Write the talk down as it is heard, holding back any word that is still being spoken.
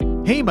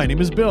Hey, my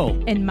name is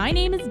Bill. And my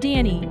name is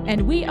Danny,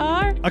 and we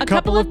are A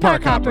couple of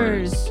park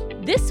hoppers.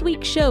 This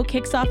week's show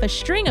kicks off a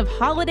string of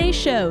holiday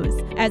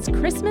shows as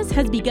Christmas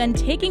has begun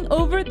taking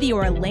over the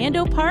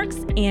Orlando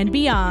parks and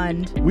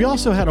beyond. We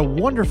also had a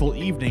wonderful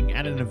evening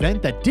at an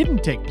event that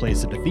didn't take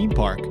place at a theme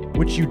park,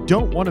 which you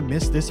don't want to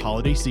miss this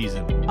holiday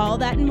season. All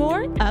that and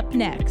more up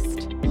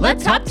next.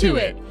 Let's hop to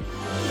it.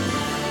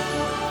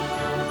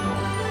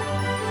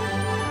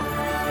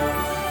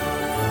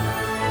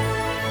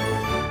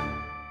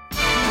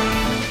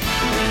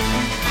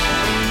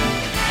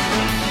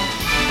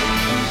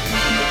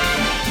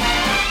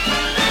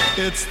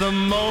 It's the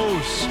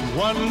most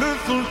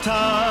wonderful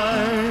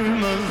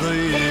time of the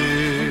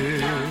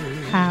year.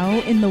 How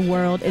in the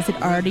world is it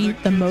already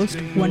the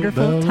most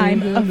wonderful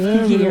time of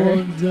the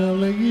year?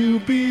 Telling you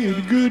be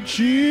in good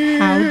cheer.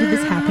 How did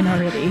this happen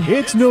already?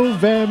 It's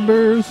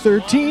November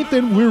 13th,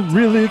 and we're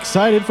really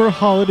excited for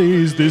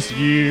holidays this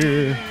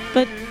year.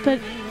 But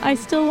I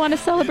still want to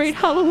celebrate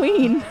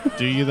Halloween.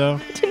 Do you, though?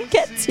 Didn't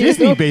get to.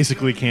 Disney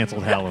basically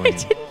canceled I Halloween.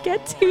 didn't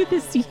get to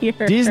this year.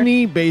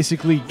 Disney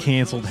basically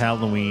canceled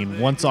Halloween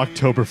once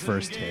October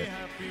 1st hit.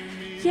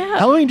 Yeah.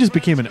 Halloween just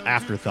became an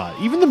afterthought.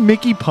 Even the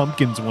Mickey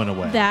pumpkins went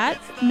away. That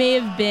may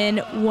have been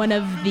one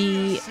of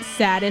the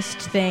saddest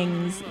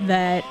things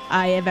that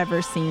I have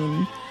ever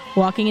seen.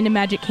 Walking into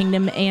Magic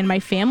Kingdom and my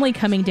family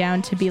coming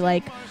down to be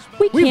like,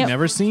 We've we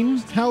never seen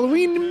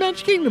Halloween in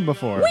Magic Kingdom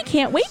before.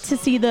 can't wait to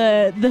see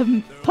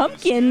the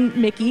pumpkin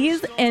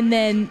Mickeys, and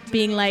then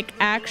being like,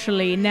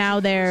 actually, now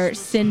they're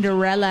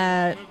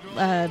Cinderella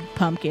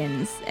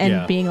pumpkins, and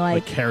Yeah, being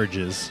like,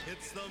 carriages.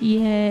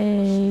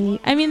 yay.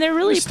 I mean, they're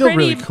really Still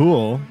pretty, really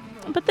cool.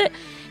 but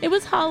it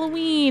was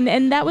Halloween,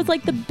 and that was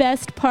like the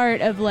best part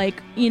of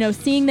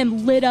seeing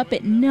them lit up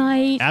at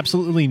night.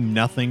 Absolutely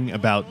nothing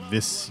about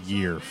this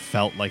year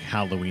felt like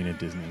Halloween at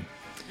Disney.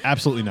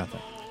 Absolutely nothing.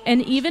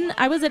 And even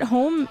I was at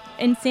home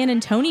in San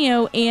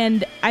Antonio,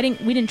 and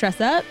we didn't dress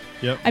up.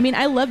 Yep. I mean,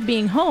 I loved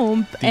being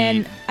home,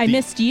 and I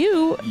missed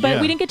you, but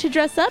Yeah. we didn't get to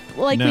dress up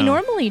like we No.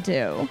 normally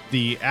do.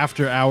 The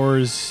after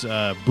hours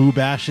boo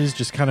bashes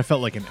just kind of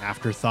felt like an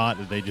afterthought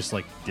that they just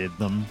did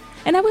them.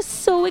 And I was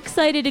so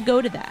excited to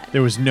go to that.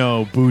 There was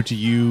no Boo to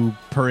You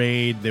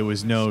parade. There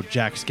was no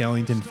Jack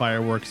Skellington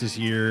fireworks this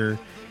year.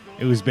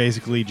 It was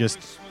basically just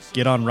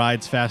get on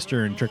rides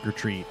faster and trick or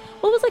treat.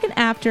 Well, it was like an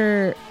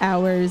after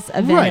hours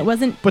event. Right. It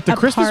wasn't But the a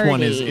Christmas party.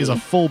 one is a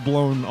full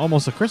blown,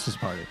 almost a Christmas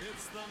party.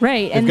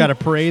 Right. They've got a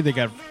parade. They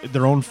got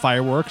their own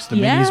fireworks. The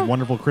Yeah. Minnie's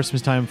Wonderful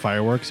Christmas Time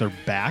fireworks are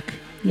back.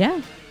 Yeah.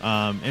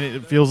 And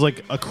it feels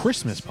like a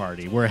Christmas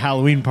party, where a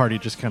Halloween party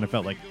just kind of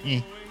felt like,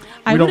 We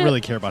I don't would've-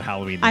 really care about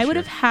Halloween this I would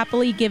year. have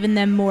happily given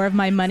them more of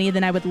my money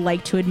than I would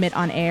like to admit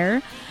on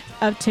air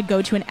to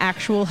go to an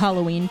actual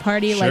Halloween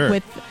party, Sure.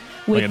 like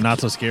with Not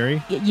So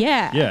Scary?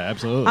 yeah. Yeah,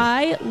 absolutely.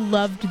 I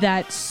loved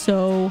that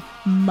so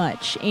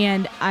much,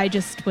 and I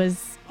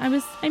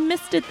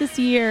missed it this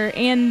year,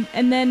 and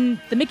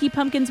then the Mickey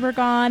pumpkins were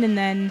gone, and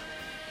then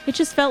it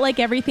just felt like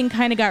everything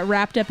kind of got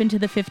wrapped up into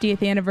the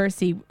 50th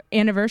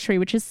anniversary,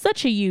 which is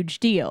such a huge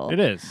deal. It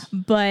is.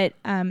 But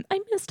I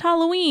missed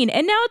Halloween,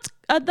 and now it's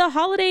the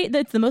holiday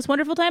that's the most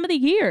wonderful time of the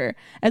year,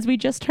 as we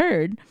just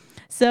heard.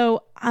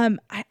 So I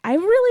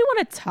really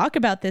want to talk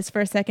about this for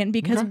a second,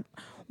 because Okay.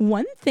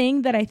 one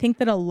thing that I think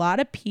that a lot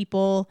of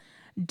people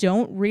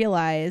don't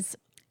realize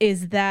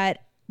is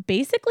that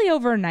basically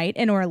overnight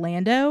in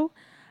Orlando,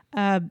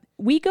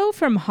 we go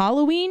from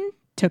Halloween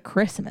to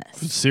Christmas.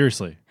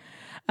 Seriously.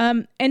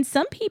 And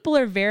some people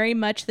are very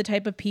much the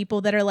type of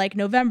people that are like,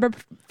 November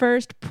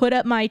 1st, put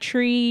up my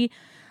tree,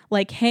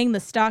 like hang the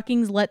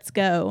stockings, let's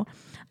go.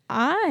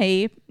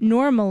 I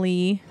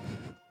normally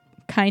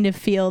kind of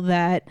feel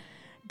that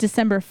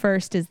December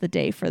 1st is the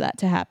day for that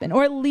to happen,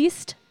 or at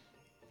least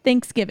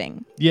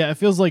Thanksgiving. Yeah, it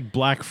feels like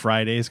Black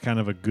Friday is kind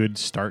of a good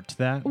start to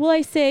that. Well,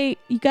 I say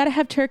you got to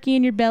have turkey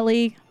in your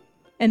belly,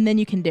 and then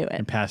you can do it.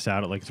 And pass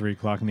out at 3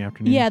 o'clock in the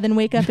afternoon. Yeah, then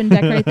wake up and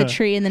decorate the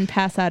tree and then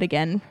pass out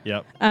again.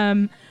 Yep.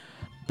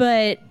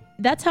 But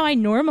that's how I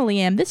normally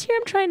am. This year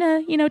I'm trying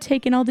to,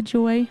 take in all the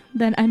joy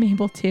that I'm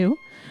able to.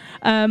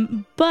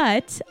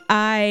 But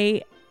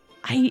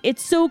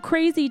it's so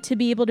crazy to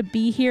be able to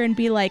be here and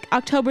be like,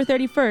 October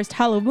 31st,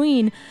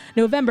 Halloween,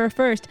 November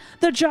 1st,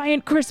 the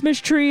giant Christmas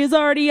tree is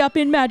already up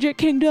in Magic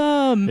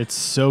Kingdom. It's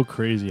so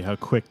crazy how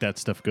quick that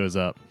stuff goes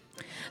up.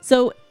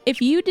 So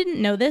if you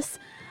didn't know this,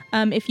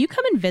 if you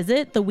come and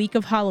visit the week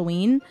of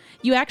Halloween,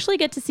 you actually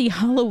get to see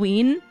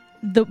Halloween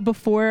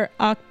before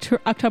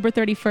October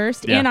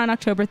 31st Yeah. and on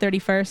October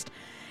 31st,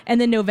 and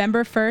then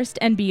November 1st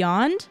and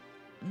beyond.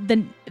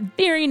 The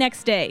very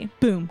next day,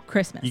 boom,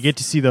 Christmas. You get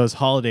to see those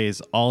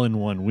holidays all in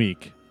one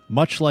week,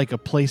 much like a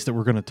place that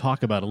we're going to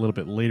talk about a little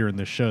bit later in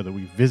the show that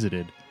we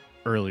visited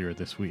earlier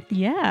this week.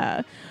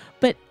 Yeah.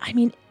 But I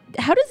mean,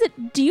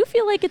 do you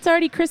feel like it's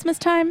already Christmas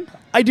time?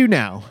 I do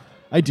now.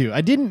 I do.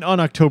 I didn't on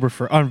November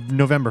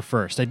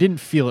 1st. I didn't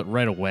feel it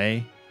right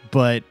away,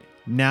 but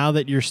now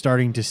that you're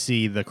starting to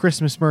see the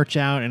Christmas merch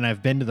out, and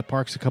I've been to the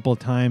parks a couple of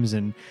times,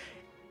 and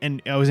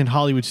I was in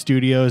Hollywood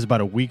Studios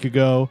about a week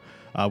ago,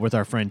 with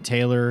our friend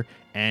Taylor.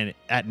 And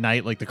at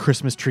night, like the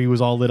Christmas tree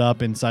was all lit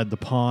up inside the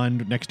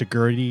pond next to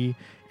Gertie,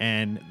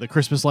 and the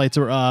Christmas lights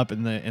were up,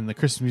 and the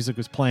Christmas music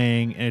was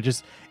playing, and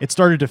it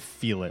started to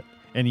feel it.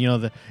 And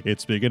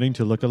it's beginning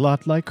to look a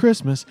lot like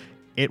Christmas.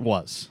 It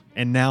was,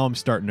 and now I'm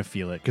starting to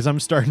feel it because I'm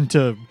starting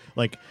to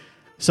like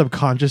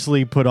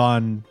subconsciously put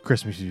on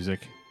Christmas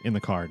music in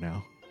the car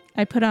now.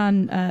 I put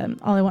on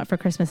All I Want for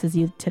Christmas Is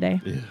You today.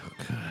 Ew,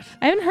 God.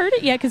 I haven't heard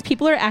it yet because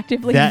people are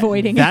actively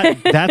avoiding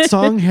it. That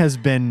song has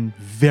been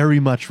very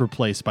much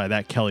replaced by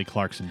that Kelly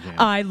Clarkson jam.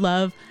 I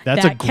love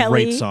That's that a great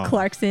Kelly song.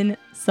 Clarkson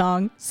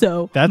song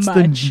so That's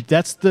much.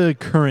 that's the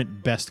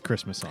current best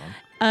Christmas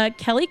song.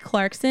 Kelly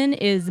Clarkson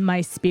is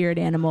my spirit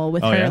animal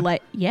with Oh, her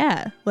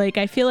yeah? like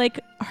I feel like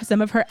some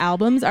of her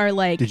albums are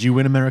like Did you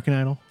win American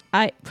Idol?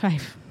 I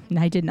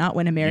did not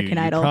win American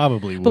You Idol.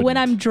 probably But when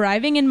wouldn't. I'm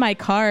driving in my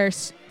car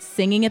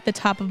singing at the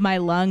top of my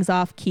lungs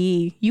off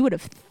key, you would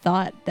have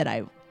thought that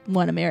I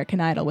won American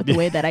Idol with the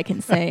way that I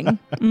can sing.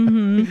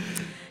 Hmm.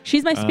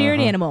 She's my spirit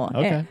animal.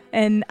 Okay.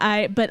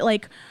 But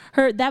like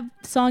that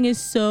song is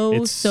so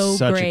It's so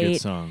such great. a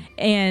good song.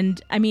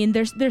 And I mean,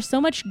 there's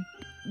so much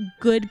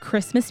good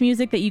Christmas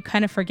music that you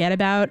kind of forget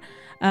about.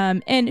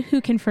 And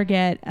who can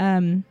forget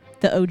the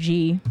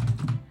OG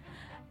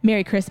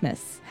Merry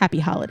Christmas, Happy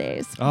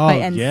Holidays by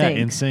NSYNC. Yeah,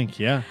 NSYNC,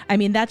 yeah. I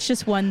mean, that's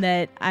just one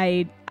that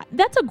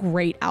that's a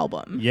great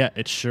album. Yeah,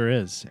 it sure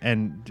is.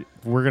 And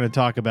we're going to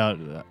talk about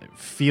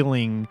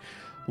feeling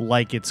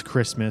like it's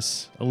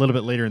Christmas a little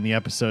bit later in the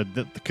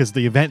episode because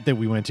the event that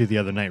we went to the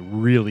other night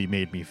really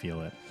made me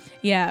feel it.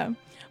 Yeah.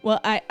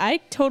 Well,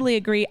 I totally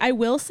agree. I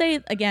will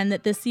say again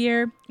that this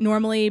year,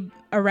 normally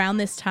around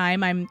this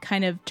time, I'm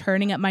kind of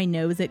turning up my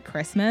nose at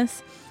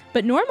Christmas.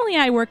 But normally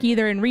I work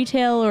either in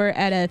retail or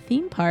at a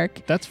theme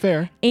park. That's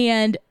fair.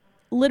 And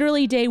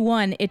literally day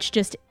one, it's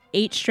just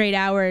 8 straight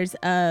hours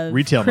of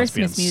Retail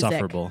Christmas must be music.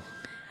 insufferable.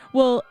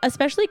 Well,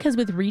 especially because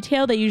with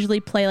retail, they usually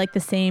play like the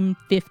same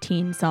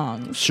 15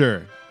 songs.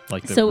 Sure.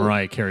 Like the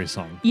Mariah Carey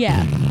song.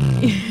 Yeah.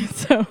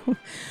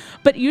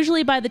 But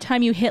usually by the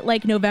time you hit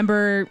like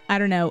November, I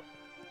don't know,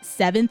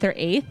 7th or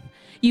 8th,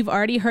 you've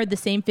already heard the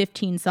same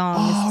 15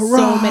 songs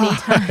so many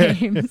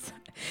times.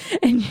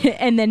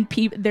 And then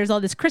there's all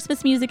this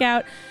Christmas music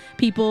out.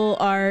 People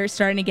are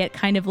starting to get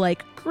kind of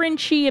like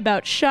grinchy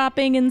about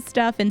shopping and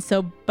stuff. And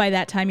so by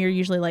that time, you're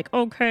usually like,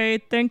 okay,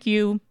 thank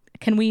you.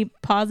 Can we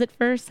pause it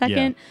for a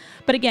second?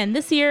 Yeah. But again,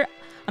 this year,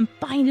 I'm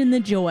finding the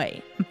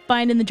joy.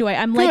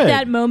 I'm like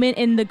that moment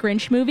in the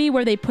Grinch movie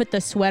where they put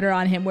the sweater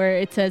on him where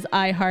it says,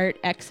 I heart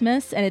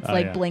Xmas, and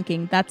it's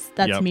blinking. That's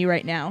me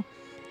right now.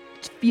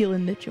 Just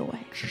feeling the joy.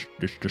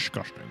 It's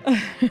disgusting.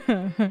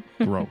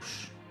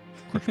 Gross.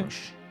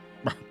 Christmas.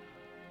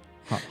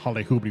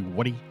 Holly Hoobly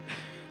Woody.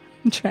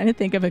 I'm trying to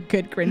think of a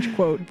good Grinch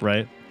quote.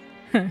 Right.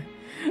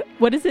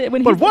 What is it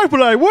when? But what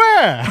will I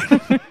wear?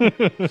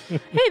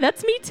 Hey,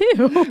 that's me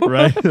too.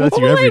 Right.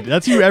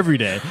 That's you every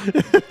day.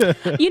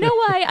 You know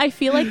why I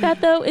feel like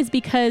that though is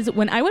because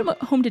when I went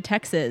home to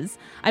Texas,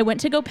 I went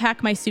to go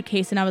pack my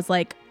suitcase and I was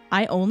like,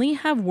 I only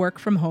have work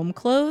from home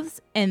clothes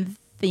and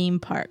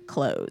theme park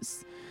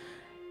clothes.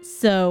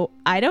 So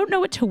I don't know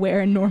what to wear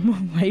in normal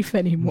life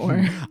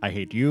anymore. I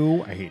hate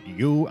you.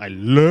 I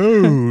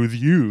loathe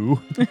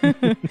you.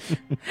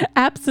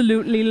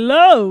 Absolutely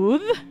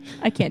loathe.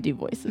 I can't do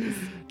voices.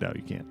 No,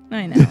 you can't.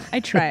 I know.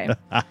 I try.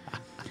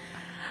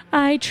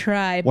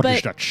 What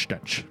is that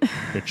stench?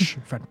 It's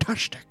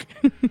fantastic.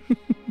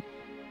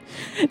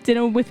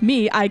 Dinner with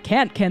me. I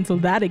can't cancel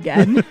that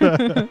again.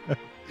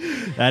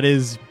 That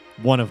is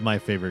one of my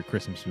favorite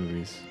Christmas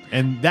movies.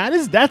 And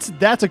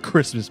that's a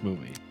Christmas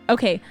movie.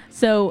 Okay,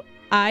 so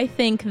I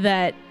think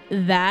that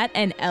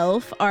and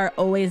Elf are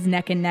always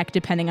neck and neck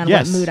depending on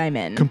what mood I'm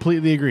in.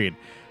 Completely agreed.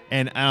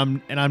 And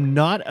I'm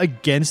not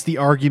against the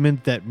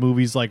argument that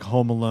movies like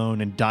Home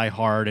Alone and Die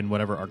Hard and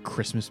whatever are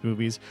Christmas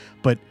movies,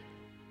 but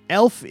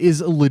Elf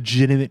is a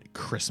legitimate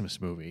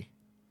Christmas movie.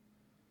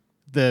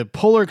 The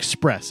Polar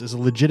Express is a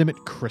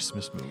legitimate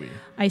Christmas movie.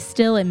 I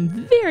still am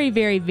very,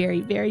 very, very,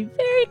 very,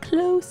 very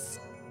close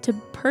to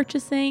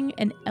purchasing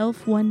an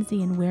Elf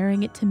onesie and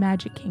wearing it to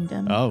Magic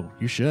Kingdom. Oh,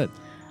 you should.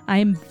 I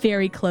am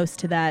very close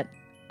to that.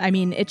 I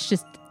mean, it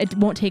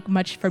won't take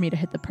much for me to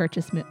hit the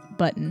purchase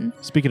button.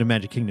 Speaking of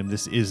Magic Kingdom,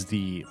 this is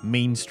the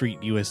Main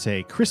Street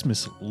USA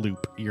Christmas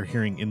loop you're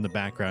hearing in the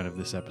background of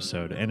this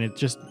episode, and it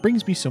just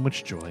brings me so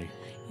much joy.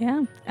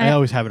 Yeah. I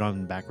always have it on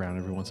in the background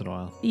every once in a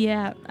while.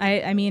 Yeah.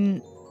 I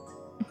mean,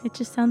 it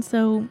just sounds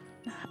so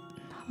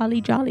holly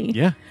jolly.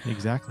 Yeah,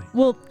 exactly.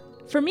 Well,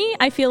 for me,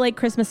 I feel like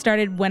Christmas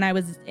started when I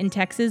was in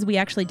Texas. We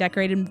actually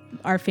decorated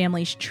our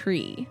family's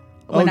tree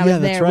when I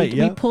was there. That's right.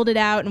 We pulled it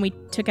out and we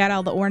took out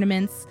all the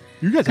ornaments.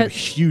 You guys have a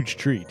huge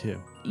tree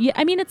too. Yeah,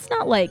 I mean it's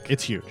not like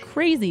it's huge,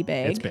 crazy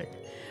big. It's big,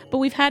 but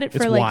we've had it for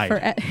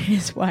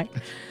it's wide.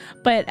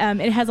 But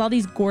it has all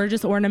these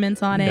gorgeous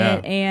ornaments on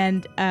it,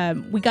 and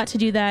we got to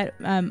do that.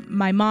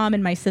 My mom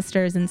and my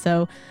sisters, and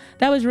so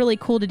that was really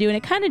cool to do, and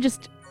it kind of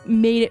just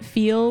made it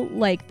feel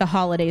like the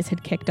holidays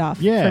had kicked off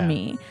for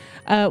me.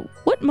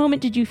 What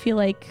moment did you feel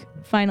like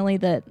finally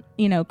that,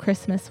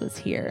 Christmas was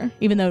here,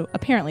 even though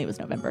apparently it was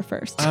November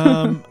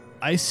 1st.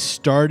 I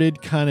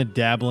started kind of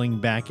dabbling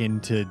back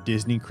into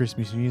Disney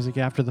Christmas music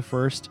after the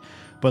first.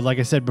 But like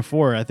I said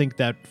before, I think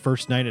that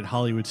first night at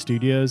Hollywood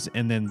Studios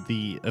and then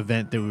the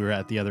event that we were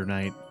at the other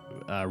night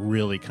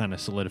really kind of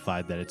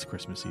solidified that it's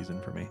Christmas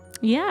season for me.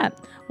 Yeah.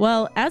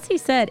 Well, as he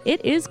said,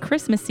 it is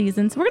Christmas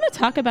season. So we're going to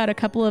talk about a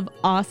couple of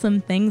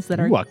awesome things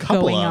that are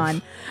going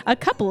on. A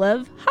couple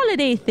of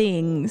holiday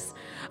things.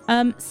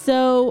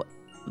 So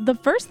the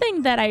first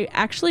thing that I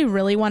actually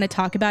really want to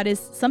talk about is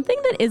something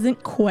that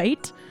isn't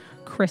quite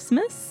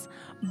Christmas,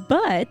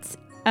 but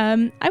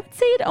I would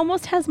say it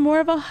almost has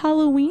more of a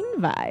Halloween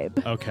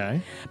vibe.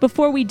 Okay.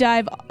 Before we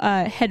dive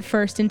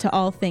headfirst into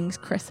all things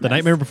Christmas. The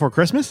Nightmare Before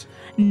Christmas?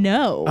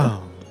 No.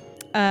 Oh.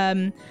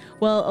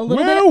 Well, a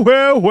little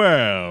bit.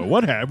 Well,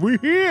 what have we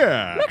here?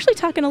 I'm actually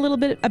talking a little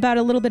bit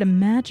of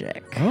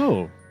magic.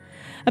 Oh.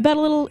 About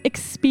a little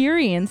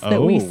experience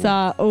that we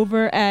saw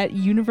over at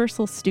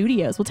Universal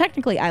Studios. Well,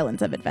 technically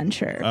Islands of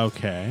Adventure.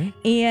 Okay.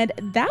 And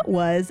that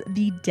was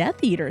the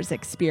Death Eaters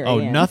experience.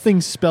 Oh,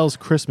 nothing spells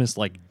Christmas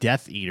like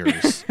Death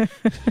Eaters. Well,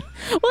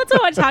 let's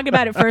want to talk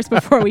about it first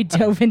before we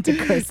dove into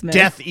Christmas.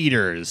 Death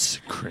Eaters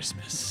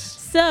Christmas.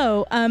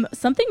 So,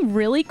 something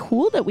really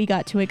cool that we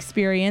got to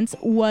experience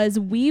was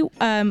we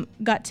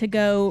got to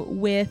go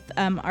with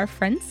our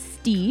friend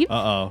Steve.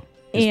 Uh-oh.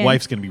 His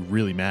wife's going to be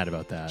really mad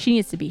about that. She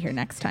needs to be here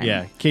next time.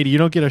 Yeah. Katie, you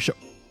don't get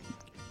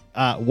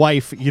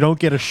wife, you don't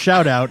get a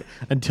shout out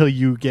until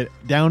you get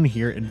down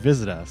here and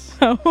visit us.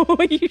 Oh,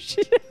 you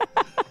should.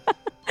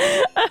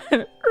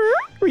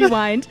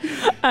 Rewind.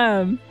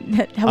 I'm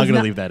going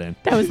to leave that in.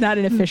 That was not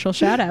an official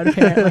shout out,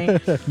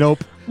 apparently.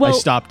 Nope. Well, I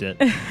stopped it.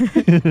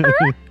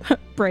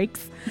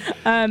 Breaks.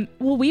 Well,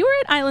 we were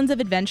at Islands of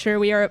Adventure.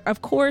 We are,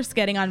 of course,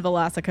 getting on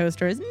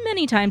Velocicoaster as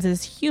many times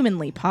as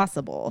humanly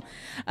possible.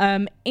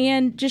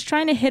 And just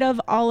trying to hit of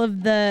all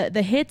of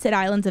the hits at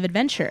Islands of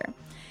Adventure.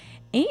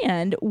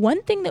 And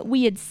one thing that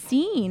we had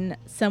seen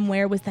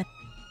somewhere was that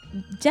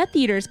Death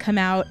Eaters come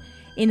out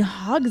in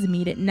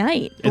Hogsmeade at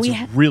night. It's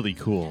really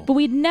cool. But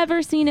we'd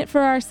never seen it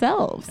for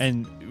ourselves.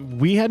 And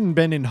we hadn't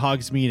been in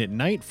Hogsmeade at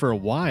night for a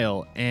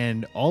while,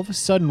 and all of a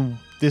sudden,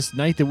 this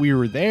night that we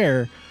were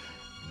there,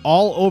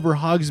 all over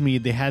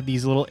Hogsmeade, they had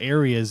these little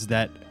areas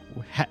that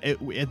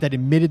that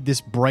emitted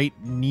this bright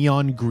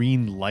neon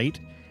green light,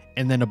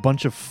 and then a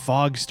bunch of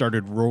fog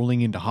started rolling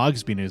into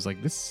Hogsmeade, and it was like,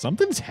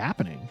 something's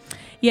happening.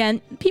 Yeah,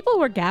 and people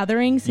were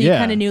gathering, so you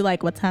kind of knew,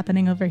 like, what's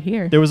happening over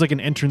here. There was, like, an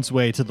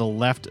entranceway to the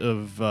left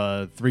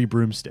of Three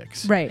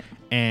Broomsticks. Right.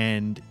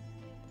 And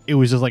it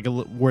was just, like,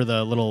 where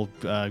the little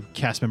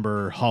cast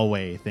member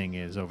hallway thing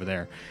is over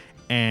there.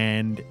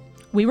 And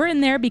we were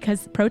in there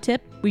because, pro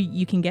tip,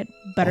 you can get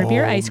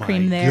butterbeer ice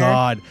cream there. Oh, my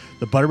God.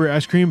 The butterbeer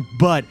ice cream,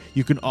 but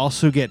you can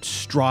also get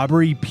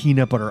strawberry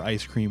peanut butter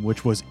ice cream,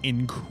 which was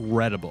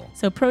incredible.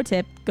 So, pro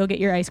tip, go get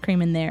your ice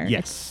cream in there.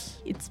 Yes.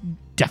 It's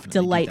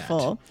definitely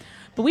delightful.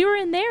 But we were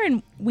in there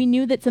and we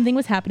knew that something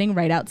was happening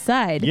right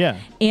outside. Yeah.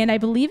 And I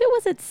believe it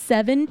was at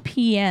 7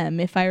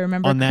 p.m., if I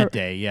remember. On that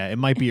day, yeah. It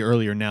might be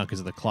earlier now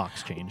because the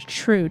clocks changed.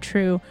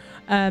 True.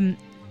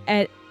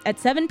 At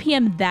 7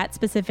 p.m. that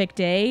specific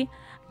day,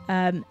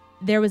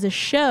 there was a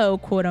show,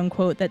 quote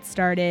unquote, that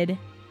started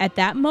at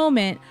that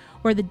moment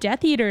where the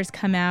Death Eaters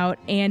come out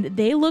and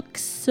they look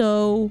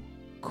so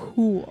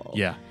cool.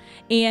 Yeah.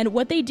 And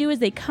what they do is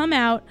they come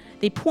out,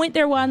 they point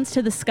their wands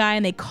to the sky,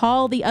 and they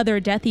call the other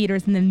Death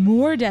Eaters, and then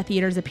more Death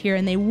Eaters appear,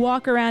 and they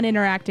walk around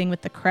interacting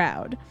with the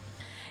crowd.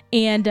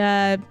 And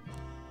I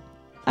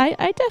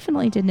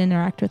definitely didn't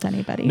interact with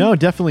anybody. No,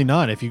 definitely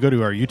not. If you go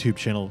to our YouTube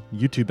channel,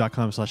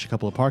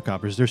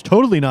 youtube.com/a-couple-of-parkhoppers, there's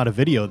totally not a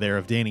video there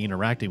of Danny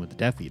interacting with the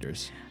Death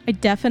Eaters. I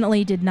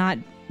definitely did not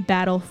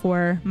battle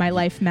for my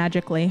life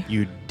magically.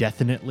 You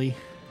definitely?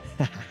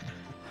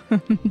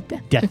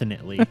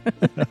 Definitely.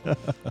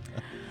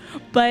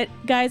 But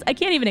guys, I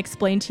can't even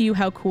explain to you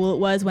how cool it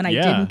was when I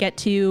didn't get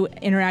to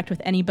interact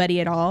with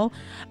anybody at all.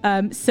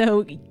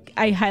 So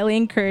I highly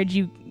encourage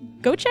you,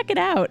 go check it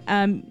out.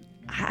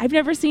 I've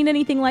never seen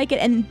anything like it,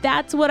 and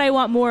that's what I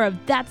want more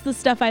of. That's the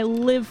stuff I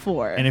live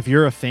for. And if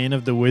you're a fan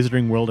of the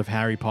Wizarding World of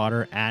Harry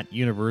Potter at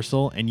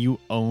Universal and you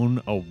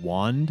own a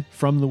wand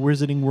from the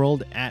Wizarding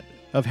World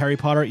of Harry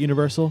Potter at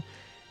Universal,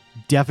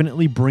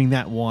 definitely bring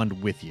that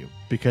wand with you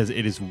because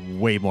it is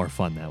way more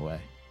fun that way.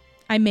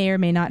 I may or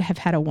may not have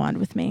had a wand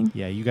with me.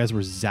 Yeah, you guys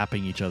were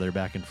zapping each other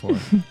back and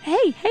forth.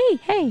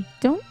 Hey,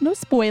 no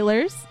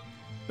spoilers.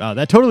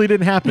 That totally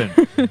didn't happen.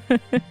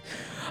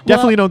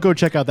 Definitely don't go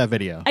check out that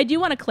video. I do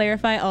want to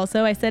clarify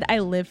also, I said I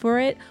live for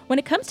it. When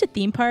it comes to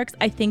theme parks,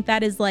 I think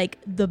that is like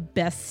the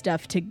best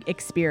stuff to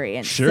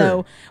experience. Sure.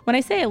 So when I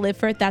say I live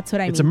for it, that's what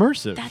I mean. It's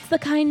immersive. That's the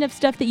kind of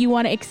stuff that you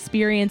want to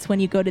experience when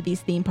you go to these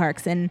theme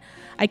parks. And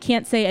I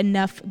can't say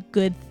enough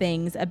good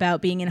things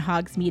about being in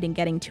Hogsmeade and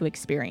getting to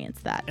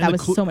experience that. That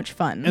was so much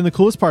fun. And the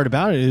coolest part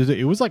about it is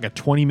it was like a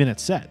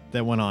 20-minute set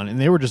that went on, and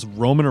they were just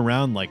roaming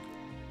around like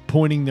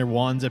pointing their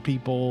wands at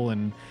people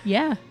and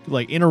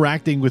like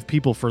interacting with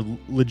people for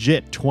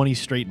legit 20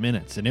 straight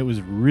minutes. And it was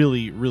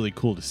really, really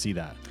cool to see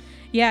that.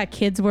 Yeah,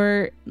 kids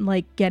were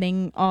like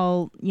getting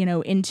all,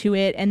 into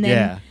it. And then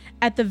Yeah.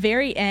 at the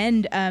very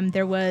end,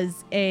 there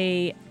was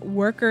a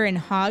worker in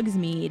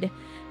Hogsmeade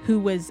who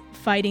was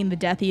fighting the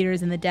Death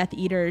Eaters, and the Death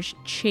Eaters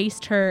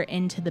chased her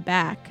into the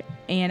back.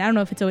 And I don't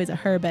know if it's always a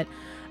her, but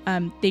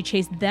they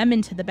chased them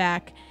into the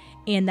back,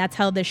 and that's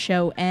how the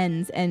show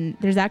ends. And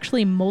there's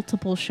actually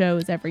multiple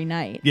shows every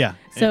night. Yeah.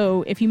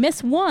 So if you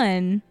miss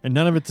one, And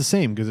none of it's the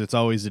same because it's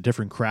always a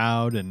different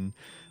crowd, and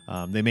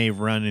they may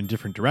run in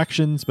different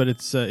directions, but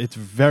it's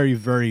very,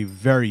 very,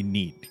 very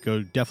neat.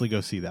 Definitely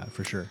go see that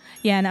for sure.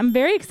 yeah, and I'm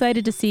very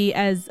excited to see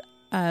as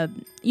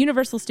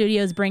Universal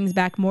Studios brings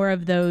back more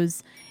of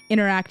those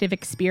interactive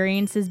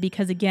experiences,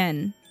 because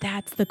again,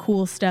 that's the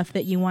cool stuff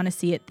that you want to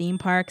see at theme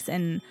parks,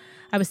 and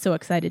I was so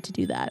excited to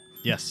do that.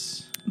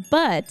 Yes.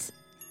 But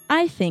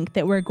I think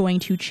that we're going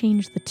to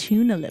change the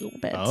tune a little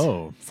bit.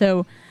 Oh.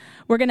 So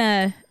we're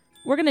gonna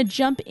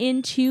jump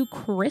into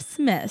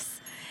Christmas.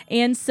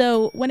 And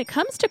so when it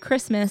comes to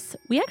Christmas,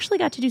 we actually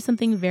got to do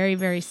something very,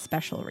 very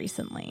special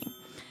recently.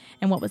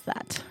 And what was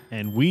that?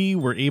 And we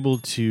were able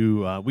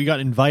to, we got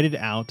invited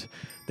out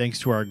thanks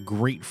to our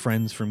great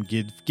friends from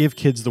Give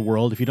Kids the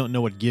World. If you don't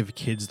know what Give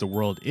Kids the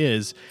World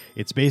is,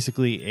 it's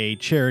basically a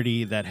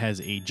charity that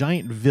has a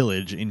giant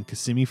village in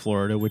Kissimmee,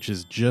 Florida, which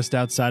is just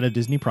outside of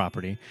Disney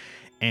property.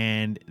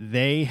 And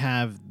they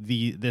have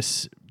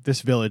this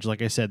village,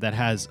 like I said, that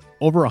has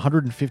over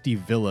 150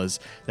 villas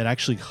that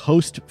actually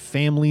host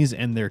families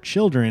and their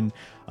children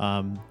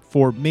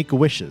for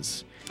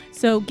Make-A-Wishes.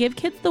 So Give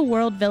Kids the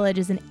World Village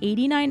is an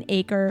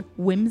 89-acre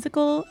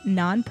whimsical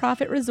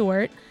nonprofit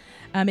resort.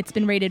 It's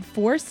been rated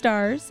 4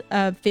 stars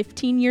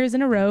 15 years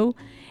in a row,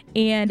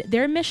 and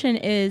their mission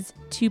is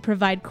to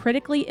provide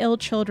critically ill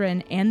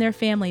children and their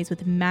families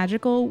with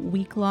magical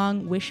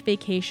week-long wish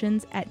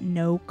vacations at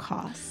no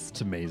cost.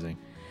 It's amazing.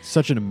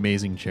 Such an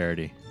amazing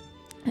charity.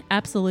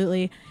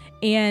 Absolutely.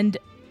 And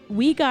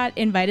we got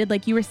invited,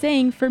 like you were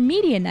saying, for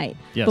media night.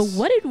 Yes. But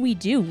what did we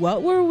do?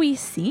 What were we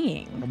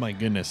seeing? Oh my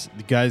goodness.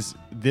 Guys,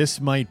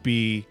 this might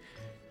be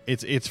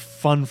it's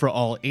fun for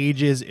all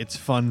ages. It's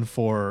fun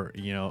for,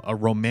 a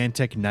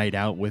romantic night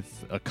out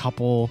with a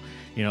couple.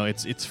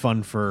 It's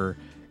fun for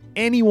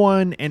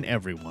anyone and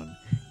everyone.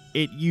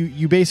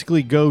 You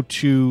basically go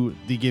to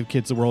the Give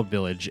Kids the World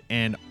Village,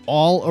 and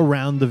all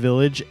around the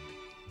village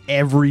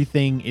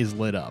everything is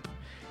lit up.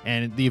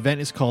 And the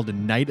event is called a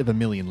Night of a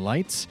Million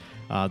Lights.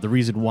 The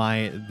reason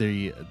why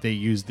they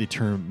use the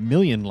term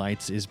million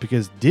lights is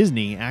because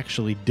Disney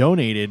actually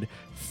donated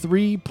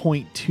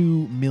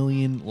 3.2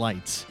 million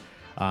lights.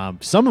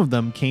 Some of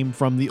them came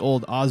from the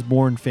old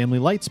Osborne Family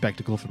Light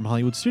Spectacle from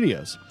Hollywood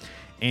Studios.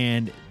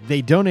 And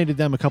they donated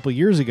them a couple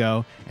years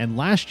ago. And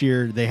last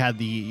year they had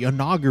the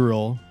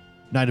inaugural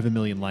Night of a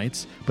Million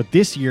Lights. But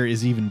this year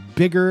is even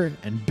bigger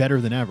and better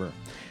than ever.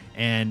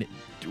 And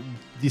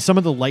some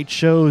of the light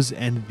shows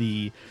and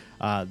the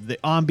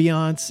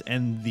ambiance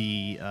and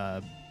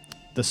the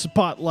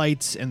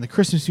spotlights and the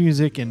Christmas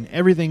music and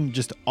everything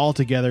just all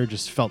together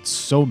just felt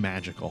so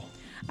magical.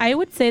 I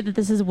would say that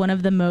this is one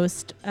of the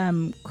most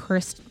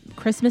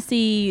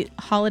Christmassy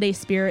holiday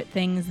spirit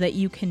things that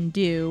you can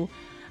do.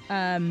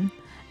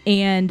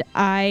 And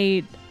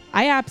I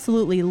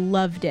absolutely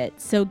loved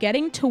it. So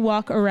getting to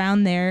walk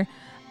around there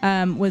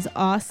was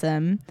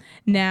awesome.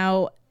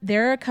 Now,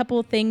 there are a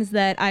couple things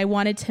that I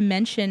wanted to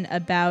mention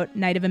about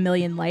Night of a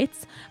Million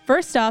Lights.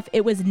 First off,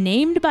 it was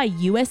named by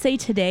USA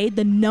Today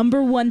the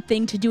 #1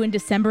 thing to do in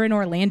December in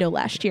Orlando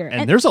last year.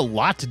 And there's a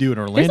lot to do in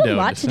Orlando. There's a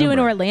lot to do in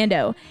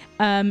Orlando.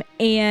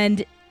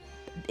 And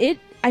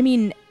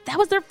that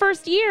was their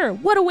first year.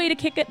 What a way to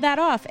kick that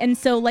off. And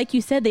so, like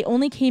you said, they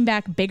only came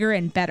back bigger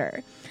and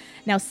better.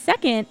 Now,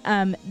 second,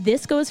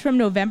 this goes from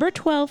November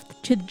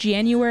 12th to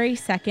January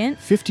 2nd.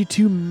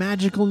 52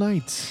 magical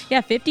nights.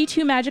 Yeah,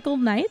 52 magical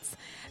nights.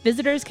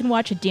 Visitors can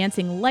watch a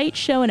dancing light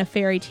show in a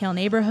fairy tale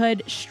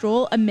neighborhood,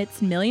 stroll amidst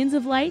millions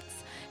of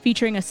lights,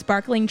 featuring a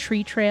sparkling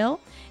tree trail,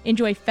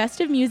 enjoy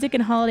festive music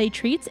and holiday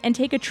treats, and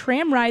take a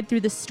tram ride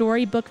through the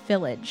Storybook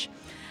Village.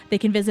 They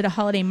can visit a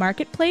holiday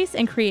marketplace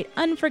and create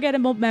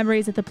unforgettable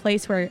memories at the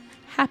place where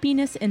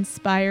happiness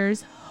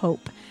inspires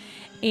hope.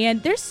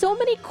 And there's so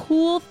many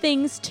cool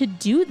things to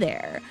do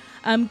there.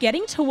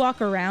 Getting to walk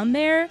around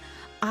there,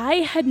 I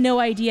had no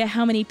idea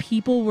how many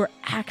people were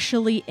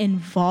actually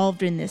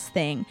involved in this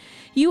thing.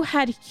 You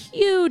had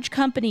huge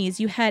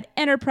companies. You had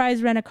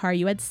Enterprise Rent-A-Car.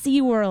 You had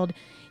SeaWorld,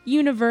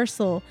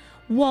 Universal,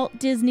 Walt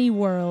Disney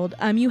World.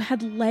 You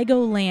had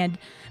Legoland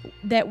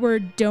that were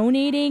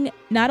donating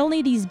not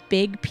only these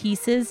big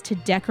pieces to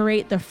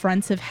decorate the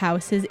fronts of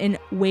houses in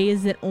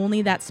ways that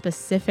only that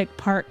specific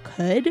park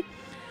could,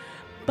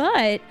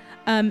 but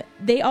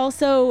they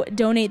also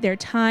donate their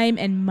time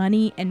and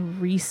money and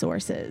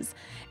resources.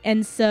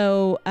 And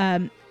so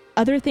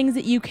other things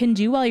that you can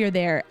do while you're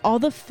there, all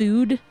the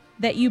food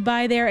that you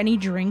buy there, any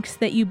drinks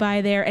that you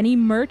buy there, any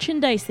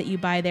merchandise that you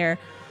buy there,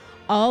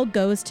 all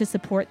goes to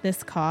support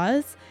this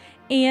cause.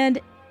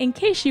 And in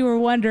case you were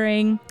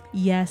wondering,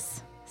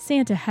 yes,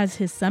 Santa has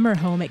his summer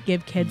home at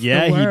Give Kids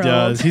Yeah, the World. he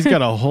does. He's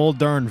got a whole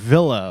darn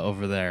villa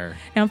over there.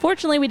 Now,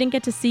 unfortunately, we didn't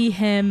get to see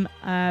him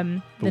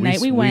the But night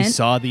we went. We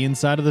saw the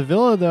inside of the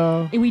villa,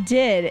 though. We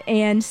did.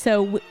 And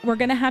so we're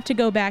going to have to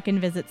go back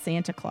and visit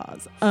Santa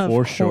Claus, of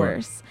For course. sure.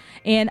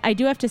 And I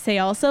do have to say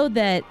also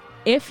that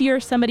if you're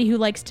somebody who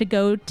likes to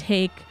go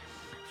take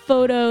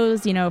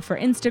photos, for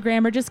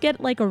Instagram, or just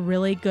get like a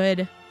really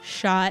good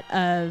shot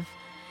of,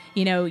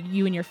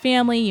 you and your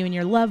family, you and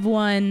your loved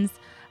ones,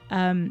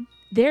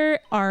 there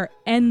are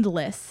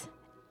endless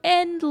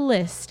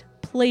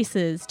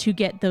places to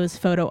get those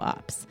photo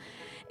ops.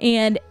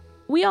 And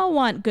we all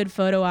want good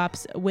photo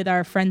ops with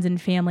our friends and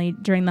family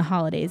during the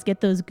holidays, get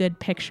those good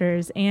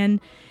pictures. And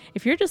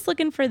if you're just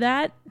looking for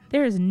that,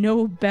 there is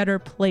no better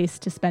place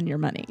to spend your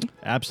money.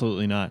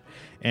 Absolutely not.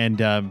 And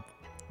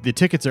the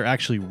tickets are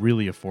actually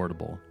really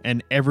affordable,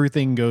 and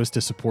everything goes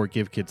to support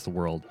Give Kids the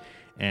World.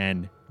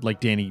 And like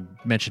Danny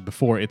mentioned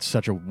before, it's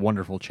such a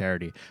wonderful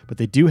charity. But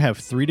they do have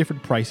 3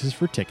 different prices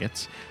for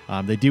tickets.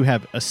 They do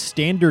have a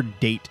standard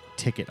date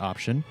ticket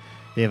option.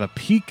 They have a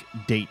peak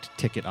date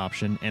ticket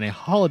option and a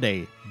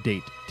holiday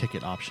date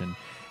ticket option.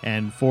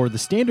 And for the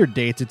standard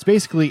dates, it's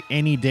basically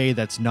any day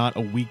that's not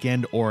a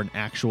weekend or an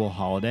actual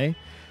holiday.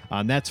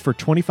 That's for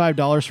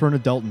 $25 for an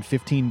adult and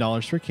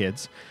 $15 for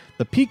kids.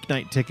 The peak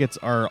night tickets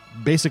are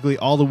basically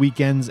all the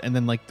weekends and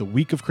then like the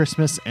week of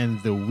Christmas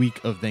and the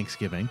week of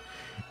Thanksgiving.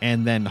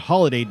 And then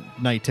holiday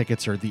night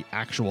tickets are the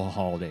actual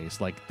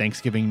holidays, like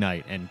Thanksgiving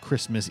night and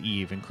Christmas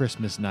Eve and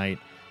Christmas night,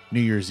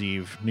 New Year's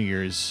Eve, New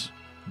Year's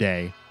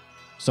Day,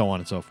 so on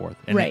and so forth.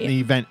 And Right.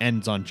 the event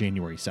ends on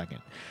January 2nd.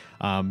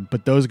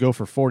 But those go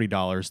for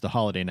 $40, the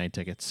holiday night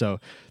tickets. So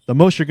the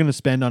most you're going to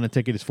spend on a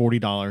ticket is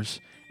 $40,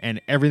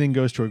 and everything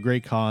goes to a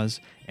great cause.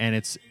 And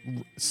it's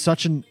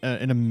such an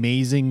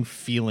amazing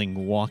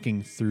feeling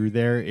walking through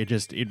there. It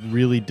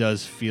really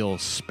does feel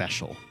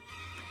special.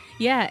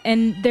 Yeah,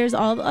 and there's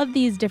all of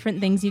these different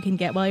things you can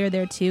get while you're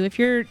there too. If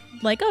you're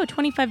like, oh,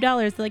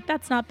 $25, like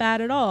that's not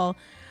bad at all.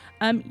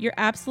 You're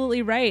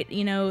absolutely right,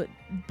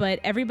 but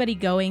everybody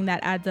going, that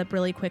adds up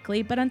really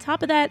quickly. But on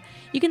top of that,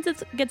 you can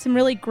get some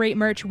really great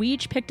merch. We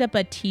each picked up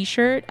a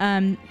t-shirt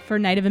for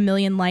Night of a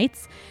Million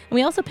Lights. And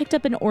we also picked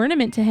up an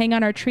ornament to hang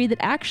on our tree that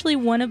actually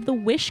one of the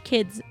Wish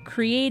Kids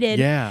created.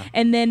 Yeah.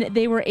 And then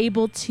they were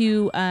able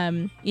to,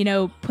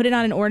 put it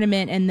on an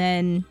ornament and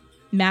then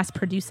mass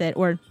produce it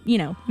Right.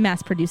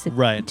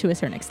 to a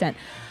certain extent.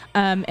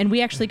 And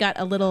we actually got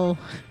a little,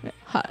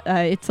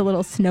 it's a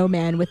little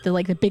snowman with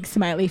the big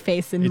smiley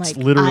face and It's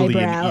like literally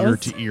eyebrows. an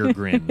ear-to-ear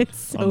grin It's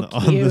so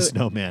on the cute.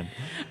 snowman.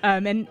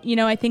 And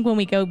I think when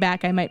we go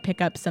back, I might pick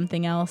up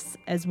something else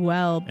as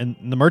well. And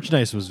the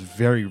merchandise was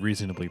very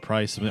reasonably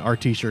priced. I mean, our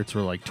t-shirts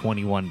were like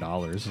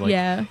 $21. Like,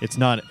 Yeah. It's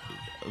not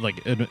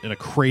like in a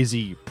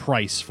crazy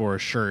price for a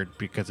shirt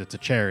because it's a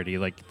charity.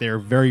 Like, they're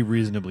very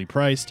reasonably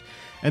priced,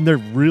 and they're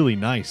really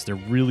nice. They're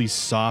really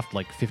soft,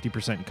 like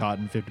 50%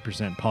 cotton,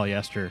 50%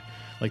 polyester,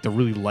 like the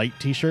really light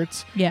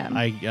t-shirts. Yeah.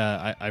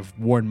 I've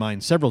worn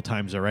mine several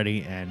times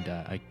already, and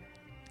I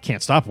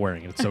can't stop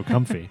wearing it. It's so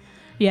comfy.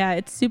 Yeah,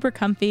 it's super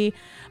comfy.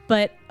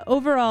 But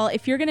overall,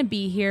 if you're going to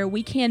be here,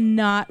 we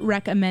cannot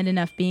recommend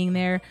enough being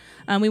there.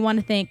 We want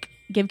to thank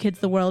Give Kids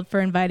the World for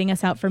inviting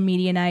us out for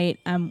Media Night.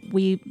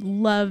 We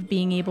love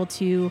being able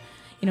to,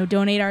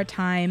 donate our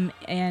time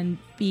and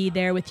be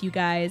there with you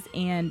guys.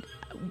 And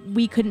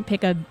we couldn't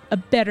pick a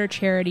better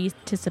charity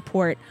to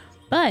support.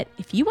 But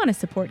if you want to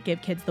support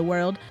Give Kids the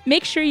World,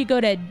 make sure you go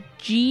to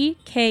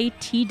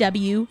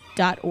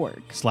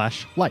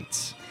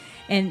gktw.org/lights.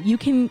 And you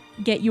can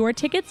get your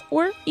tickets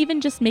or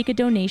even just make a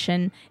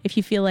donation if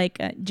you feel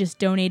like just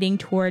donating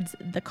towards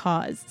the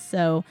cause.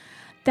 So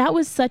that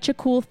was such a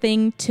cool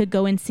thing to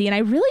go and see. And I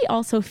really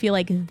also feel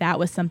like that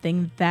was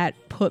something that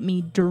put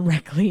me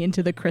directly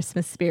into the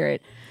Christmas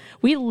spirit.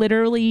 We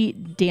literally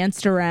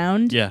danced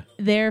around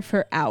there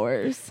for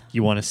hours.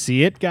 You want to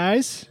see it,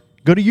 guys?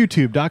 Go to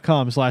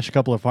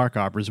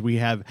youtube.com/coupleofparkhoppers. We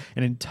have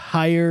an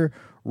entire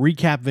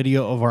recap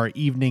video of our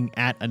evening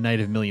at A Night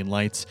of a Million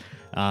Lights.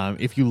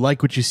 If you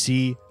like what you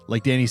see,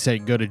 like Danny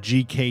said, go to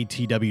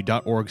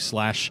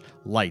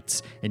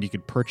gktw.org/lights, and you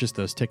can purchase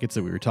those tickets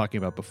that we were talking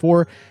about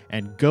before,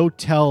 and go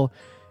tell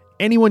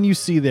anyone you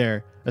see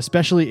there,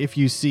 especially if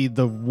you see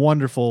the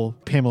wonderful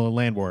Pamela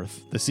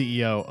Landworth, the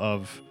CEO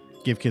of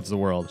Give Kids the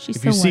World. She's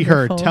if you so see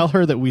wonderful. her, tell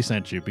her that we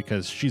sent you,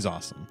 because she's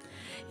awesome.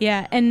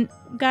 Yeah, and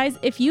guys,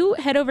 if you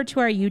head over to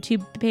our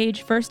YouTube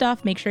page, first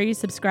off, make sure you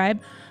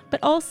subscribe, but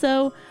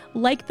also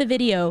like the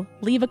video,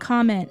 leave a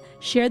comment,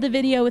 share the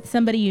video with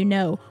somebody you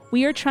know.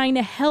 We are trying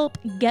to help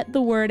get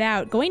the word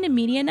out. Going to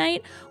Media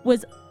Night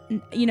was,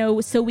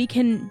 so we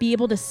can be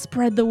able to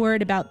spread the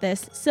word about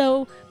this.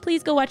 So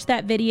please go watch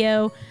that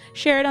video,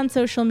 share it on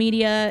social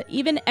media.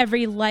 Even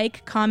every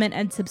like, comment,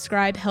 and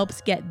subscribe helps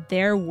get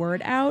their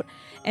word out.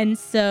 And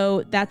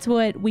so that's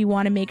what we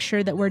want to make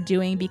sure that we're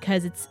doing,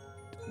 because it's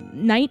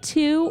night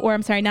 2, or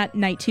I'm sorry, not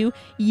night 2,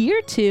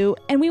 year 2,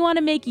 and we want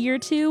to make year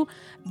 2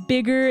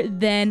 bigger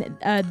than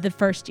the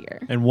first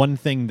year. And one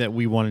thing that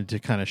we wanted to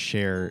kind of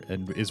share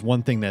is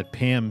one thing that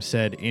Pam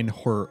said in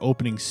her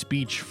opening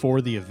speech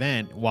for the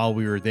event while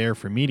we were there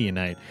for Media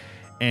Night.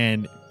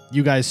 And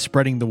you guys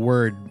spreading the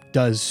word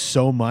does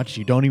so much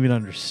you don't even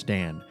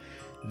understand.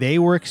 They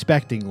were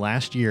expecting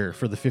last year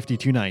for the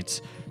 52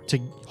 nights to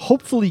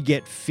hopefully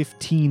get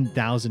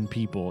 15,000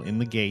 people in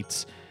the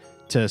gates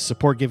to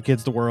support Give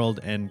Kids the World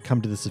and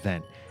come to this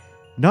event.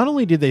 Not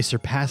only did they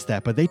surpass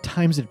that, but they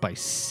times it by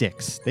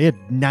 6. They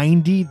had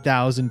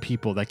 90,000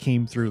 people that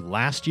came through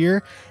last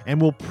year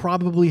and will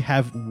probably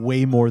have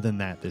way more than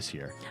that this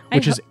year,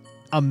 which is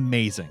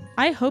amazing.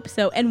 I hope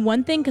so. And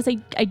one thing, because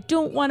I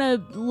don't want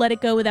to let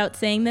it go without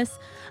saying this,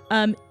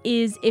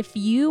 is if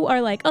you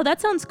are like, oh, that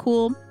sounds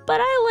cool, but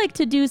I like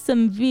to do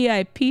some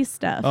VIP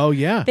stuff. Oh,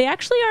 yeah. They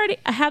actually already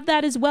have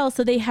that as well.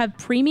 So they have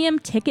premium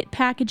ticket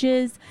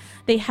packages.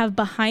 They have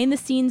behind the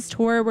scenes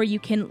tour where you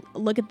can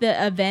look at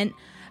the event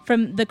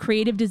from the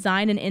creative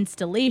design and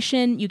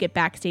installation. You get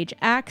backstage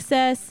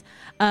access.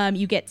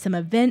 You get some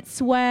event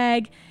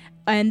swag.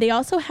 And they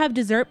also have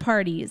dessert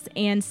parties.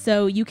 And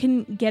so you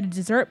can get a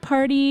dessert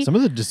party. Some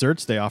of the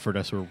desserts they offered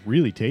us were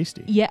really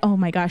tasty. Yeah. Oh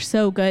my gosh,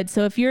 so good.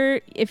 So if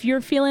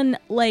you're feeling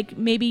like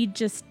maybe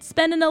just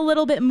spending a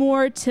little bit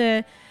more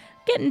to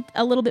get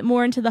a little bit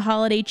more into the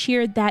holiday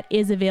cheer, that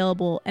is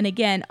available. And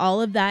again, all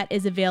of that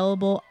is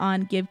available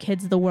on Give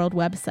Kids the World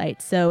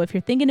website. So if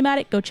you're thinking about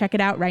it, go check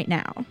it out right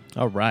now.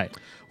 All right.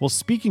 Well,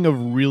 speaking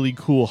of really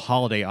cool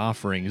holiday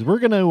offerings, we're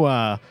going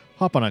to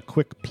hop on a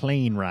quick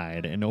plane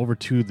ride and over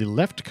to the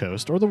left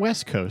coast, or the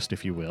west coast,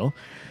 if you will,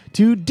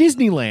 to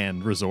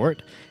Disneyland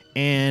Resort.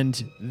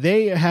 And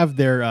they have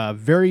their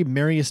Very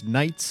Merriest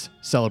Nights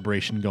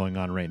celebration going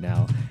on right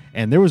now.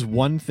 And there was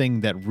one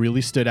thing that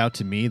really stood out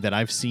to me that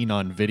I've seen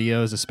on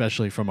videos,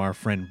 especially from our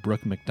friend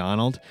Brooke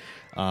McDonald.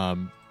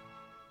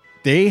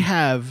 They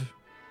have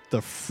the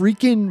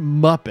freaking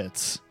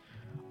Muppets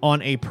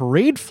on a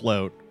parade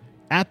float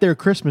at their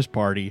Christmas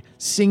party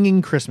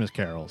singing Christmas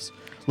carols.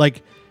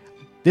 Like,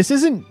 this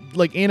isn't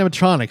like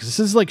animatronics. This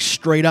is like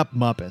straight up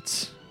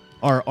Muppets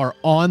are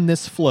on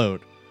this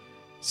float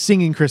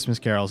singing Christmas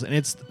carols, and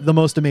it's the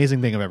most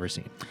amazing thing I've ever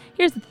seen.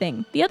 Here's the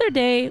thing. The other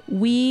day,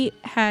 we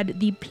had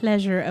the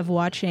pleasure of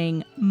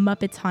watching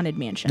Muppets Haunted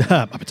Mansion.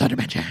 Muppets Haunted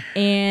Mansion.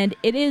 And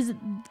it is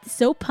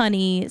so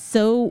punny,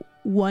 so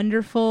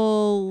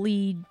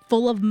wonderfully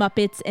full of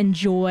Muppets and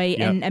joy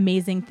and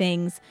amazing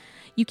things.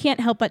 You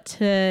can't help but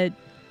to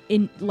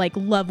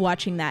love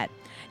watching that.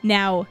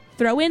 Now,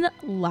 throw in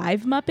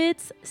live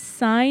Muppets,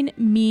 sign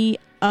me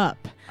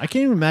up. I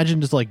can't even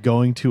imagine just like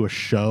going to a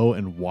show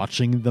and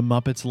watching the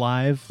Muppets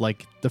live.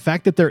 Like the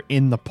fact that they're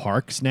in the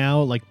parks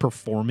now, like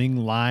performing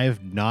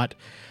live, not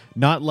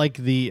like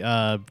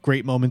the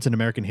Great Moments in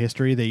American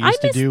History they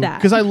used to do.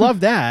 Because I love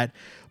that,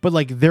 but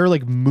like they're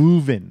like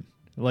moving.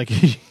 Like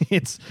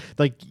it's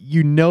like,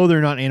 you know,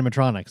 they're not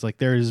animatronics. Like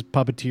there's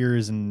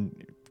puppeteers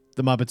and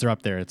the Muppets are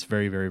up there. It's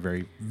very, very,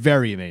 very,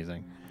 very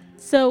amazing.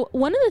 So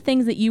one of the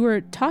things that you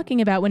were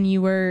talking about when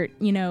you were,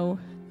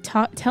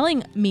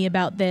 telling me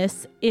about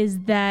this is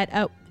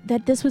that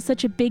that this was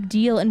such a big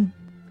deal. And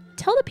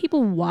tell the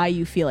people why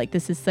you feel like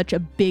this is such a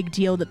big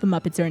deal that the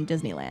Muppets are in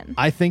Disneyland.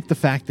 I think the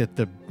fact that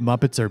the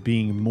Muppets are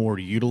being more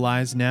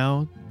utilized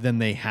now than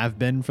they have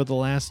been for the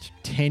last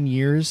 10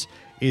 years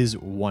is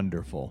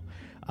wonderful.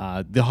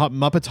 The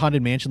Muppets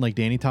Haunted Mansion, like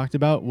Danny talked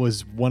about,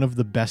 was one of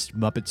the best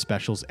Muppet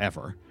specials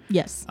ever.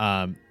 Yes.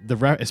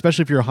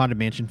 Especially if you're a Haunted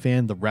Mansion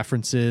fan, the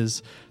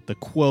references, the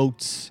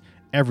quotes,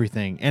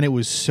 everything. And it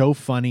was so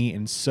funny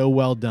and so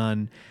well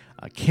done.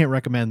 I can't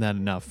recommend that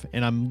enough.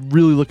 And I'm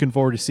really looking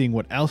forward to seeing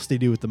what else they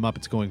do with the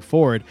Muppets going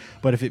forward.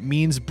 But if it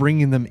means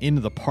bringing them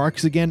into the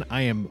parks again,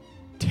 I am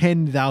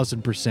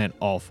 10,000%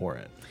 all for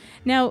it.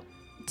 Now,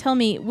 tell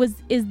me,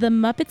 is the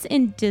Muppets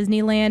in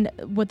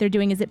Disneyland, what they're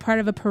doing, is it part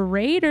of a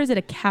parade or is it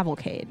a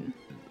cavalcade?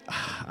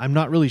 I'm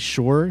not really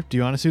sure, to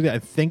be honest with you. I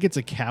think it's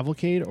a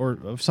cavalcade or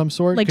of some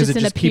sort, like because just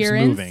it an just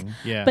appearance. keeps moving.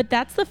 Yeah, but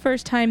that's the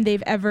first time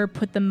they've ever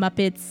put the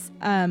Muppets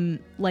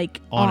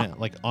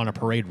on a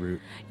parade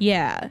route.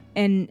 Yeah,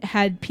 and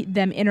had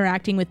them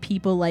interacting with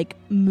people, like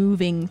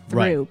moving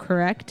through. Right.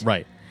 Correct.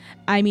 Right.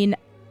 I mean,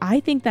 I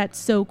think that's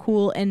so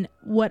cool, and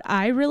what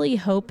I really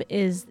hope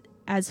is,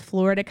 as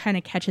Florida kind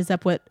of catches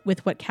up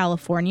with what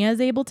California is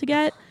able to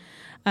get.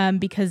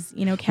 Because,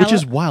 which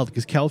is wild,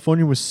 because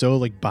California was so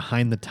like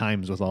behind the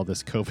times with all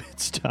this COVID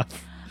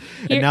stuff.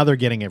 And now they're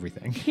getting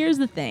everything. Here's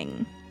the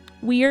thing.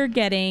 We are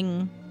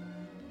getting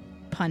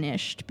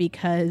punished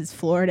because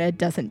Florida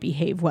doesn't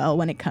behave well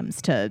when it comes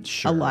to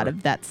a lot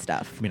of that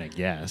stuff. I mean, I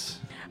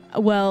guess.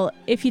 Well,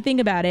 if you think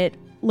about it,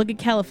 look at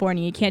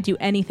California. You can't do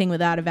anything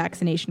without a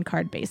vaccination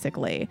card,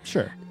 basically.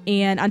 Sure.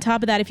 And on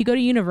top of that, if you go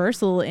to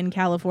Universal in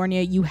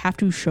California, you have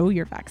to show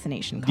your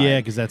vaccination card. Yeah,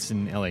 because that's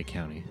in LA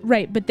County.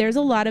 Right, but there's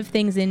a lot of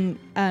things in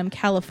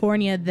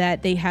California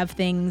that they have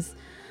things,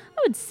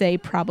 I would say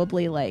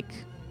probably like,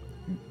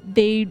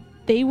 they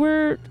they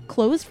were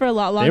closed for a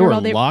lot longer. They were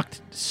while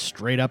locked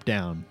straight up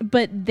down.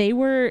 But they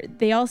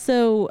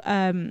also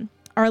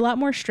are a lot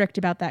more strict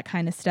about that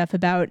kind of stuff,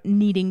 about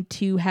needing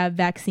to have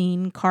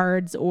vaccine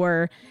cards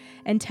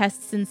and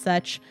tests and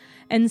such.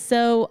 And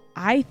so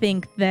I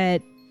think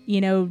that,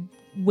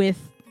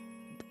 with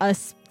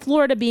us,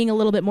 Florida being a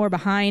little bit more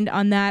behind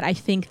on that, I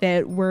think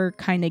that we're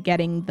kind of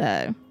getting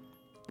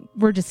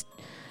we're just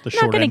The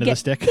short end of the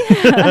stick.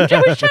 Yeah,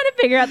 I was trying to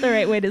figure out the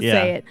right way to Yeah.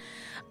 say it.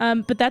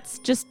 But that's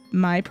just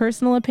my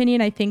personal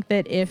opinion. I think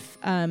that if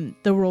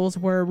the rules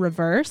were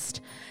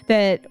reversed,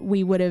 that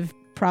we would have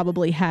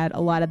probably had a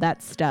lot of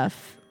that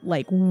stuff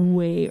like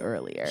way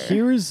earlier.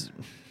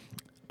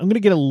 I'm going to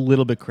get a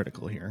little bit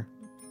critical here.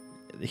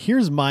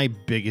 Here's my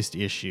biggest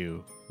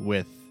issue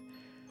with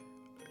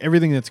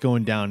everything that's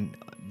going down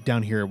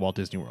here at Walt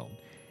Disney World.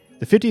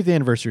 The 50th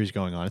anniversary is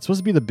going on. It's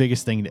supposed to be the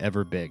biggest thing to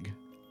ever big.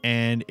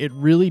 And it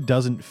really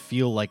doesn't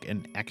feel like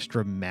an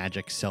extra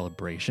magic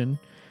celebration.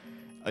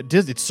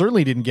 It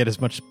certainly didn't get as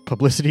much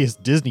publicity as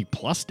Disney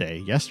Plus Day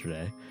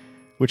yesterday,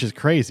 which is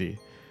crazy.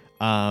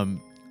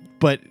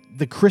 But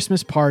the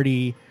Christmas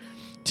party,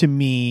 to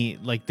me,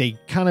 like they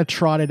kind of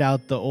trotted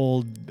out the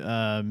old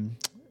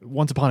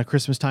Once Upon a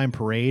Christmas Time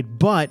parade,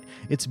 but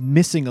it's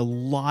missing a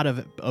lot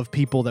of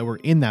people that were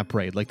in that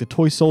parade. Like the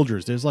toy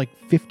soldiers, there's like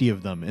 50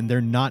 of them, and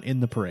they're not in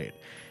the parade.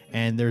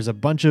 And there's a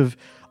bunch of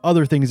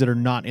other things that are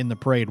not in the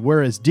parade,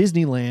 whereas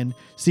Disneyland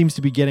seems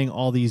to be getting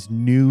all these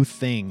new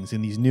things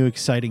and these new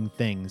exciting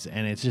things.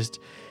 And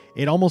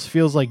it almost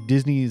feels like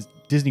Disney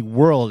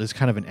World is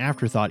kind of an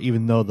afterthought,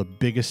 even though the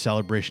biggest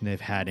celebration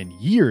they've had in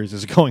years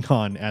is going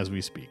on as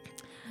we speak.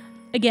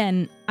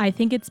 Again, I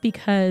think it's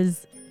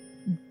because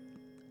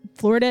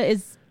Florida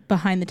is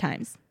behind the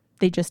times.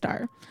 They just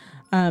are.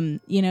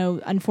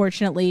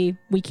 Unfortunately,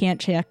 we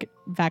can't check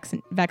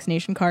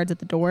vaccination cards at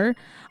the door.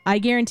 I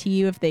guarantee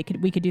you, if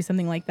we could do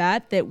something like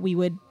that we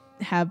would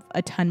have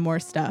a ton more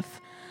stuff.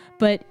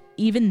 But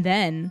even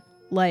then,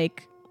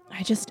 like,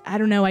 I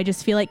don't know. I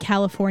just feel like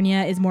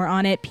California is more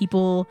on it.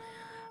 People,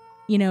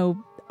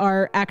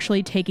 are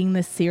actually taking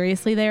this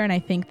seriously there. And I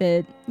think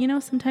that,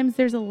 sometimes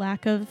there's a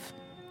lack of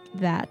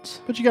that.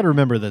 But you got to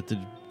remember that the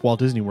Walt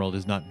Disney World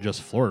is not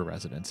just Florida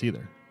residents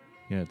either.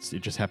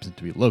 It just happens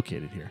to be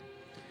located here.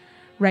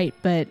 Right,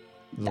 but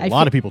there's a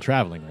lot of people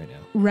traveling right now.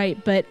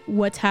 Right, but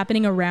what's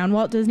happening around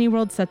Walt Disney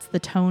World sets the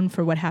tone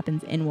for what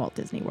happens in Walt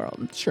Disney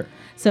World. Sure.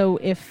 So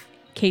if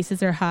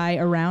cases are high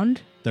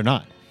around... They're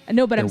not.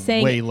 No, but They're I'm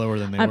saying... way lower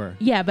than they were.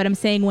 Yeah, but I'm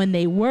saying when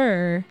they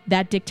were,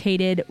 that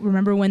dictated...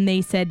 Remember when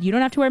they said, you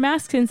don't have to wear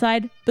masks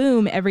inside?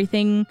 Boom,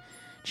 everything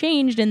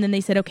changed. And then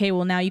they said, okay,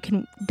 well, now you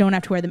don't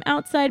have to wear them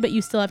outside, but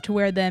you still have to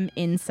wear them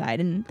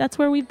inside. And that's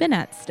where we've been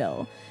at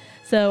still.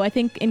 So I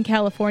think in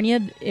California,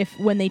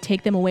 when they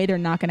take them away, they're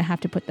not going to have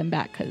to put them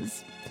back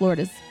because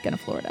Florida's going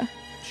to Florida.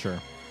 Sure.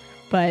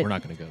 But we're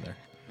not going to go there.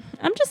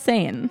 I'm just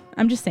saying.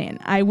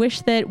 I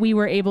wish that we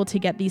were able to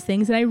get these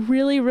things, and I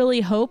really, really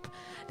hope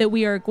that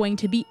we are going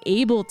to be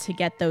able to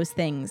get those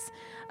things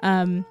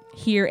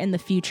here in the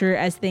future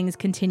as things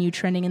continue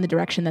trending in the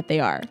direction that they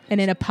are, and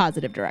in a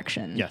positive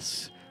direction.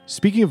 Yes.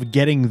 Speaking of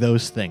getting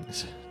those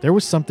things, there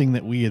was something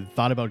that we had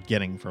thought about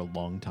getting for a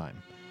long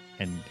time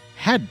and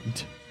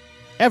hadn't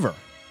ever.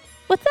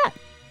 What's that?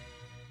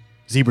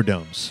 Zebra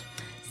domes.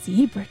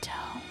 Zebra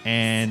domes.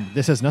 And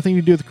this has nothing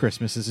to do with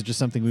Christmas. This is just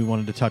something we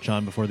wanted to touch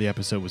on before the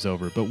episode was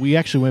over. But we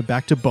actually went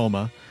back to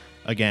Boma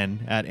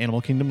again at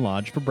Animal Kingdom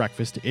Lodge for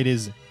breakfast. It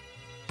is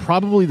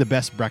probably the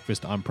best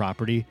breakfast on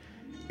property.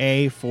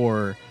 A,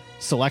 for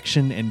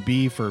selection, and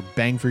B, for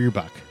bang for your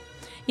buck.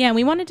 Yeah, and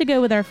we wanted to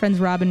go with our friends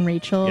Rob and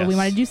Rachel. Yes. We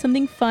wanted to do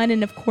something fun,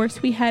 and of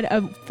course we had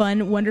a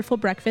fun, wonderful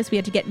breakfast. We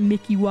had to get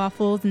Mickey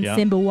waffles and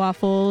Simba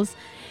waffles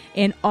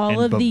and all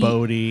of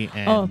Babodi the...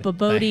 and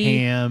Babodi. the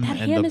ham That and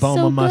ham the is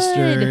Boma so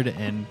mustard. good.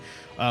 And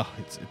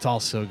it's all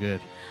so good.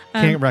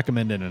 Can't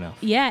recommend it enough.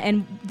 Yeah,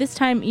 and this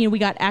time, we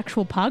got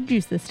actual Pog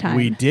juice this time.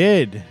 We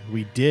did.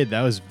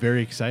 That was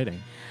very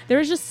exciting. There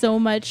was just so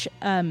much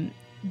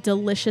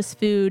delicious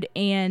food,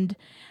 and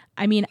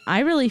I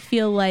really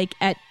feel like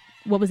at,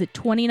 what was it,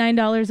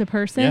 $29 a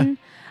person?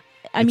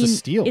 Yeah. It's a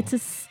steal. It's a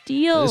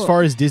steal. As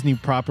far as Disney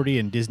property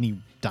and Disney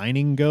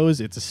dining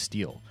goes, it's a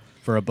steal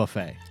for a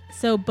buffet.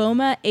 So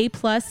Boma A+,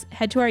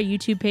 head to our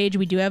YouTube page.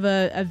 We do have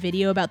a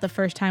video about the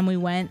first time we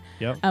went.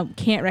 Yep.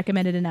 Can't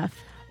recommend it enough.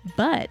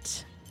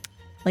 But,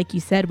 like you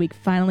said, we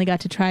finally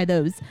got to try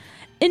those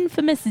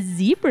infamous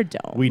zebra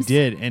domes. We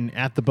did. And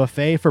at the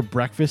buffet for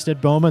breakfast at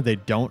Boma, they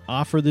don't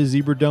offer the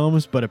zebra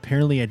domes, but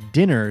apparently at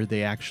dinner,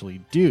 they actually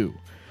do.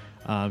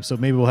 So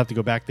maybe we'll have to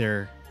go back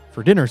there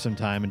for dinner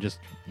sometime and just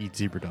eat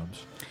zebra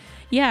domes.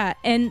 Yeah.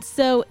 And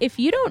so if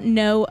you don't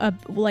know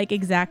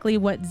exactly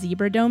what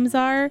zebra domes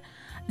are,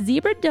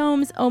 zebra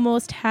domes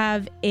almost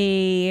have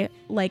I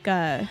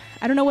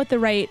don't know what the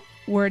right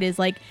word is.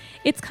 Like,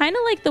 it's kind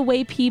of like the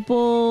way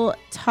people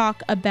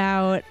talk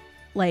about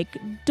like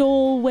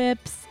Dole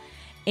Whips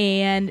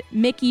and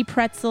Mickey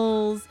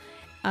pretzels,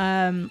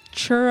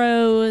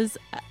 churros,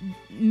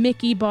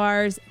 Mickey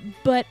bars,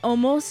 but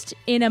almost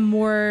in a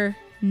more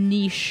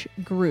niche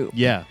group.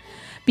 Yeah.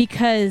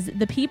 because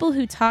the people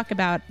who talk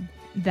about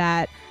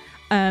that,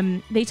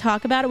 they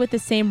talk about it with the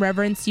same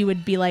reverence you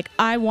would be like,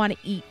 I want to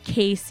eat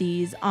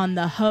Casey's on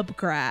the hub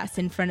grass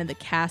in front of the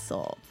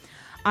castle.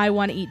 I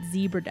want to eat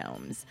zebra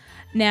domes.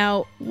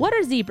 Now, what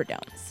are zebra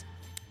domes?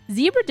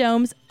 Zebra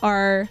domes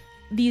are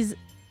these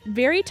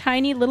very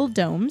tiny little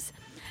domes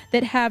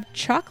that have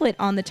chocolate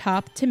on the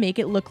top to make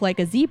it look like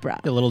a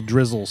zebra. The little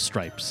drizzle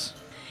stripes.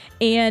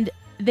 And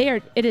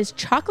it is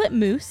chocolate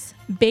mousse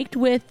baked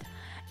with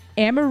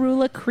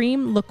Amarula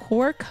cream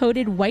liqueur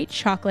coated white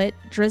chocolate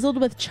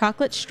drizzled with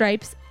chocolate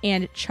stripes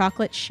and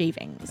chocolate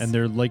shavings. And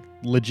they're like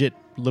legit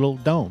little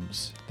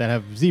domes that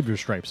have zebra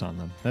stripes on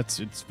them.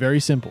 It's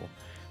very simple.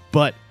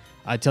 But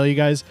I tell you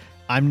guys,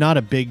 I'm not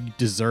a big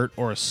dessert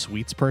or a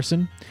sweets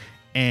person.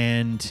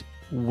 And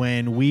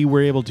when we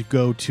were able to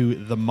go to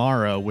the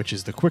Mara, which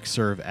is the quick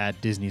serve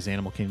at Disney's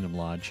Animal Kingdom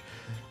Lodge,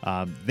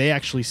 they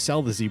actually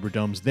sell the zebra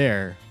domes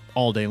there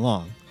all day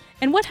long.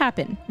 And what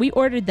happened? We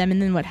ordered them, and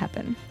then what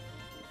happened?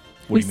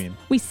 What do you mean?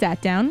 We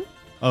sat down.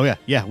 Oh, yeah.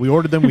 Yeah, we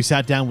ordered them. We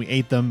sat down. We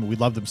ate them. We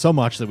loved them so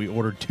much that we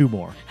ordered 2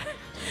 more.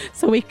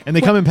 And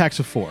they come in packs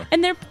of 4.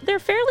 And they're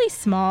fairly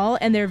small,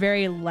 and they're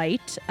very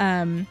light.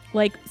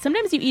 Like,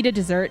 sometimes you eat a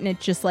dessert, and it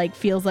just, like,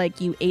 feels like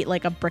you ate,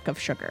 like, a brick of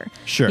sugar.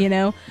 Sure. You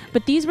know?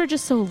 But these were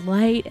just so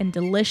light and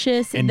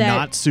delicious. And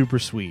not super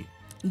sweet.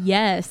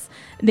 Yes.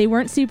 They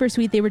weren't super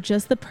sweet. They were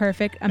just the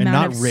perfect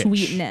amount of rich.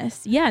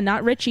 sweetness. Yeah,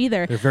 not rich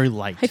either. They're very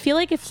light. I feel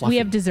like if fluffy. we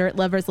have dessert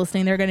lovers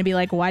listening, they're going to be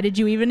like, why did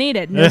you even eat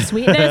it? No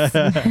sweetness?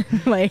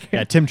 Like,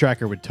 Yeah, Tim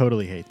Tracker would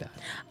totally hate that.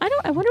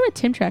 I wonder what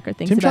Tim Tracker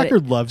thinks Tim about Tracker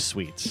it. loves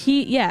sweets.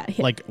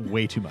 Like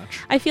way too much.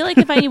 I feel like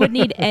if I would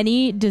need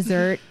any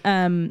dessert,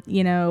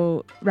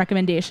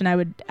 recommendation, I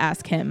would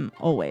ask him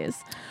always.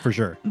 For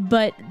sure.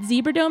 But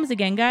zebra domes,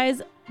 again,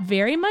 guys,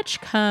 very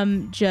much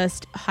come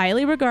just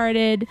highly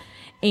regarded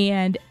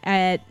and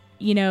at,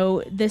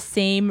 the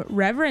same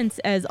reverence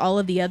as all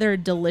of the other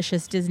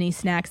delicious Disney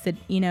snacks that,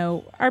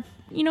 are,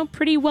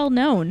 pretty well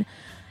known.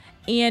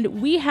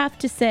 And we have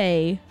to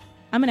say,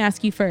 I'm going to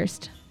ask you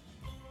first.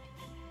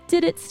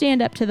 Did it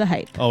stand up to the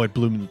hype? Oh, it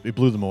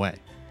blew them away.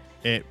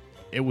 It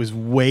was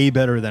way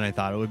better than I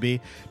thought it would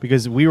be,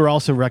 because we were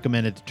also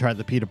recommended to try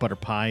the peanut butter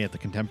pie at the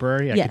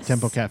Contemporary at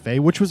Contempo Cafe,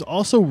 which was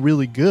also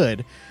really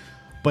good,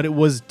 but it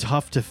was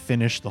tough to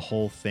finish the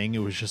whole thing. It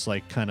was just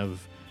like kind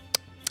of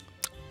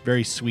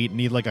very sweet.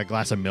 Need like a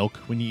glass of milk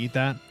when you eat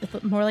that.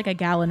 More like a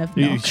gallon of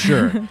milk.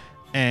 Sure.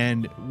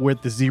 And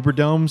with the zebra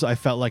domes, I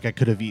felt like I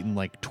could have eaten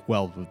like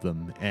 12 of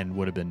them and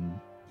would have been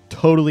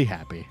totally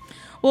happy.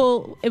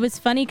 Well, it was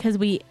funny because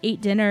we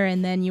ate dinner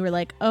and then you were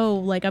like, oh,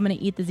 like I'm going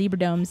to eat the zebra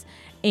domes.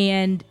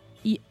 And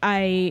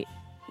I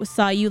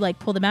saw you like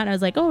pull them out and I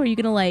was like, oh, are you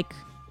going to like,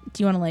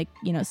 do you want to like,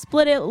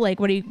 split it?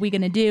 Like, what are we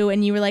going to do?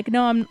 And you were like,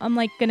 no, I'm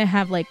like going to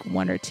have like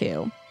 1 or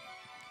 2.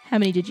 How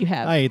many did you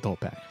have? I ate the whole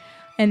pack.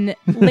 And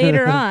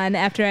later on,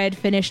 after I had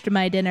finished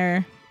my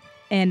dinner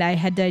and I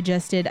had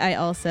digested, I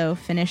also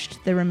finished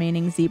the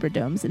remaining zebra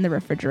domes in the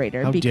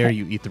refrigerator. How dare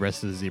you eat the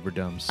rest of the zebra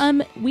domes?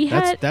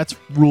 That's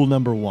rule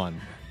number 1.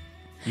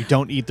 You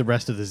don't eat the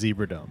rest of the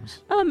zebra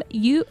domes.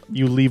 You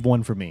leave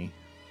one for me.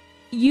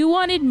 You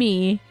wanted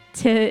me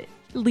to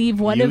leave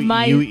one of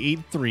my. You eat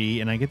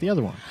 3, and I get the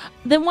other one.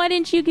 Then why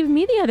didn't you give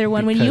me the other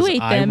one when you ate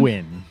them? I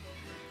win.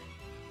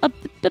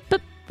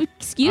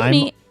 Excuse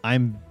me.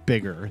 I'm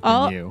bigger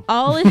than you.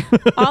 All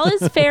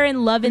is fair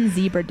in love and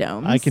zebra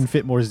domes. I can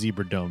fit more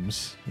zebra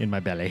domes in my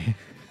belly.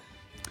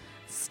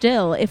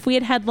 Still, if we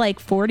had had like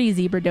 40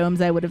 zebra domes,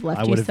 I would have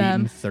left you some. I would have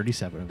eaten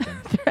 37 of them.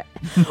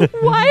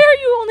 Why are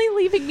you only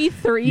leaving me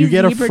 3? You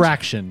get a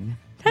fraction.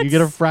 You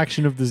get a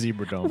fraction of the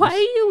zebra domes. Why are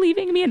you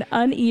leaving me an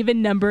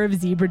uneven number of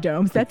zebra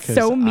domes? That's because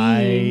so mean.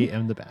 I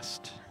am the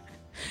best.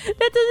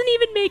 That doesn't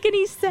even make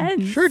any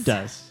sense. Sure it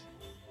does.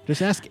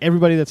 Just ask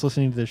everybody that's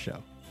listening to this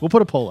show. We'll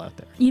put a poll out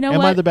there. You know Am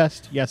what? I the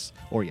best? Yes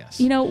or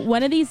yes.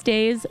 One of these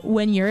days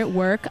when you're at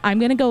work, I'm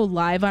going to go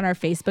live on our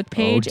Facebook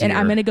page and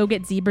I'm going to go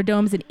get zebra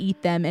domes and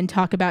eat them and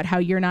talk about how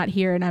you're not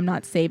here and I'm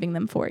not saving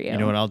them for you. You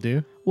know what I'll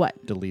do?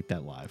 What? Delete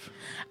that live.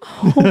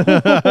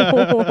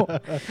 Oh.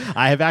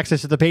 I have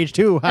access to the page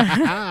too.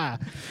 Well,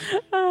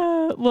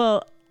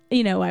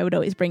 I would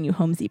always bring you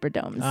home zebra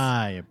domes.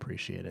 I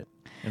appreciate it.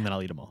 And then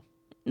I'll eat them all.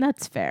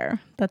 That's fair.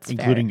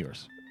 Including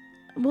yours.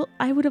 Well,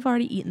 I would have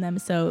already eaten them,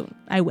 so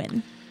I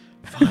win.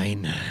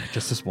 Fine.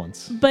 Just this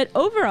once. But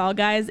overall,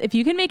 guys, if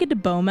you can make it to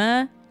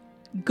Boma,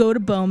 go to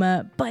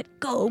Boma, but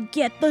go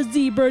get the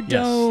zebra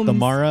domes. Yes, the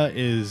Mara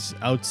is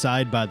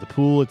outside by the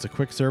pool. It's a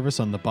quick service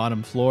on the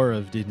bottom floor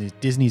of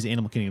Disney's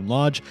Animal Kingdom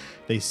Lodge.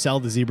 They sell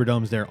the zebra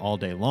domes there all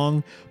day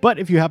long. But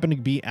if you happen to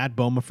be at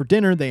Boma for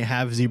dinner, they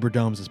have zebra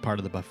domes as part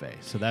of the buffet.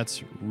 So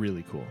that's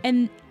really cool.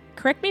 And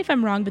correct me if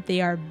I'm wrong, but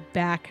they are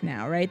back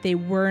now, right? They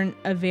weren't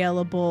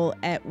available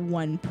at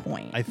one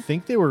point. I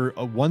think they were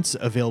once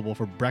available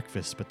for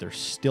breakfast, but they're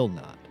still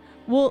not.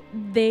 Well,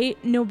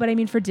 but I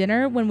mean for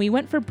dinner, when we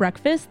went for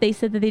breakfast, they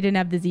said that they didn't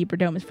have the zebra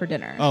domes for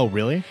dinner. Oh,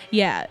 really?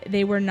 Yeah,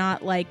 they were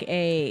not like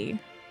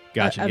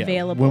Gotcha.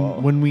 available.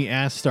 When we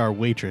asked our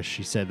waitress,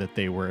 she said that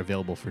they were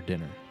available for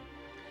dinner.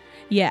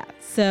 Yeah.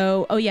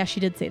 So, oh yeah, she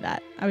did say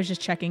that. I was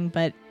just checking,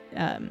 but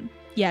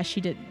yeah,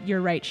 she did.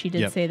 You're right. She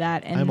did Yep. say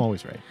that. And I'm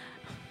always right.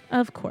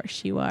 of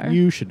course you are.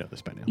 You should know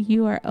this by now.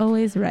 You are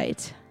always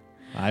right.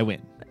 I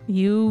win.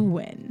 You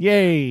win.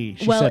 Yay!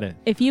 She well, said it.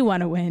 if you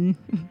want to win,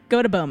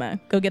 go to BOMA.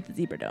 Go get the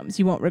zebra domes.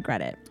 You won't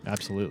regret it.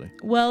 Absolutely.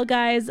 Well,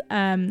 guys,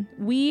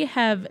 we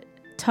have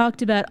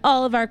talked about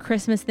all of our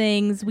Christmas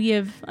things. We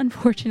have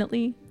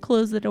unfortunately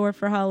closed the door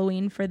for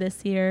Halloween for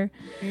this year.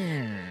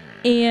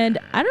 And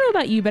I don't know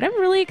about you, but I'm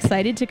really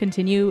excited to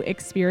continue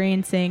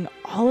experiencing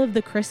all of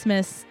the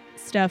Christmas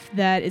stuff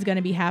that is going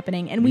to be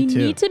happening. And Me we too.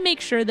 need to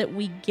make sure that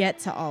we get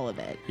to all of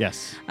it.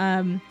 Yes.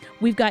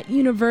 We've got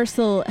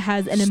Universal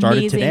has an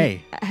Started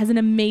today.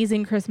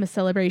 amazing Christmas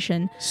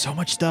celebration. So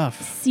much stuff.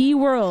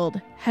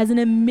 SeaWorld has an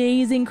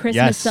amazing Christmas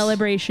Yes.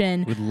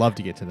 celebration. We'd love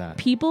to get to that.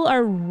 People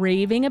are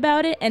raving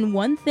about it. And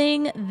one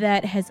thing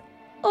that has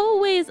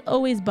always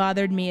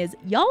bothered me is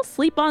y'all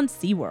sleep on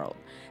SeaWorld.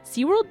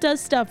 SeaWorld does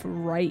stuff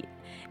right.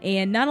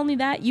 And not only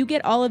that, you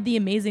get all of the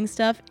amazing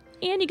stuff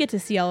and you get to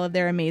see all of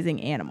their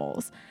amazing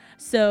animals.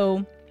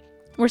 So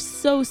we're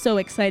so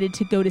excited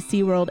to go to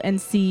SeaWorld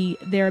and see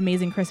their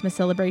amazing Christmas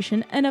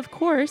celebration. And of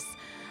course,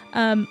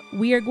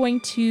 we are going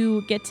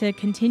to get to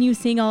continue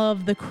seeing all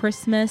of the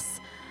Christmas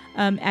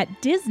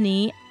at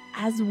Disney,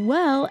 as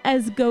well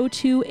as go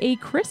to a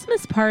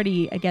Christmas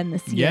party again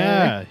this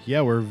year.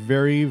 Yeah. We're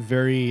very,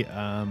 very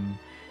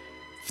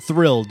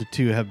thrilled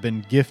to have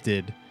been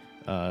gifted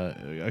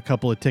a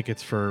couple of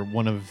tickets for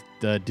one of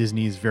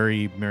Disney's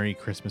very Merry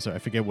Christmas. I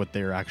forget what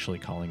they're actually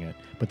calling it,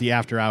 but the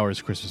After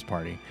Hours Christmas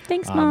party.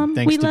 Thanks, Mom.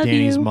 Thanks We to love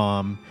Danny's you.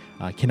 mom.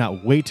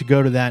 Cannot wait to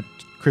go to that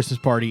Christmas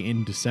party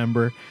in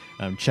December.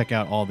 Check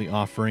out all the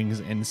offerings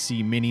and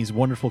see Minnie's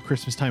wonderful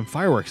Christmas time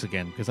fireworks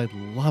again, because I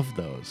love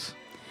those.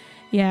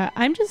 Yeah,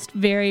 I'm just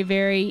very,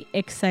 very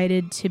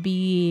excited to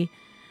be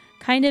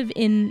kind of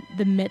in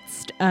the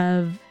midst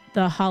of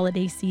the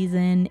holiday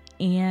season,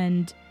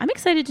 and I'm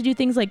excited to do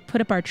things like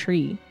put up our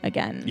tree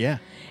again. Yeah.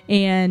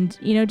 And,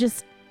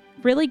 just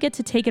really get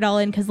to take it all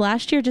in, because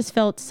last year just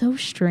felt so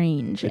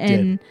strange. It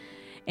did.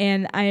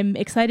 And I'm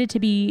excited to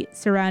be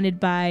surrounded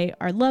by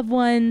our loved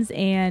ones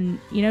and,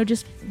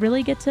 just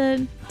really get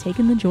to take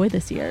in the joy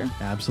this year.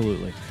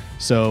 Absolutely.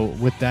 So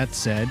with that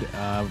said,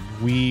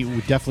 we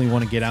would definitely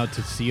want to get out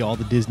to see all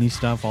the Disney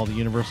stuff, all the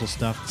Universal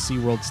stuff, the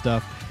SeaWorld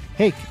stuff.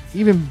 Hey,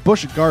 even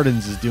Busch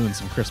Gardens is doing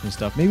some Christmas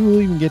stuff. Maybe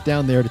we'll even get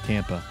down there to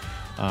Tampa.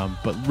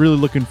 But really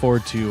looking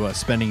forward to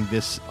spending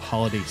this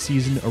holiday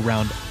season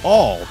around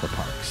all the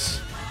parks.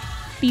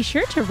 Be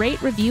sure to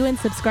rate, review, and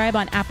subscribe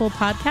on Apple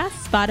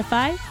Podcasts,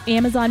 Spotify,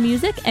 Amazon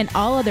Music, and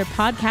all other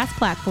podcast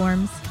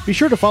platforms. Be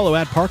sure to follow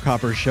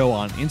 @ParkHoppers Show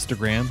on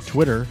Instagram,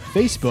 Twitter,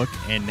 Facebook,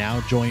 and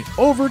now join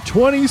over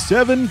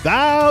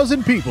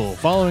 27,000 people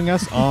following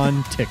us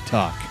on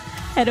TikTok.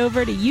 Head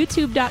over to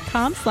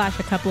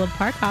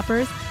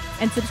youtube.com/a-couple-of-parkhoppers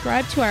and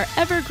subscribe to our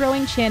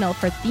ever-growing channel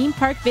for theme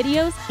park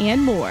videos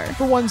and more.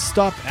 For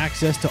one-stop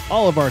access to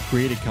all of our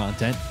created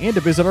content and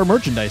to visit our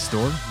merchandise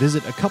store,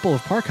 visit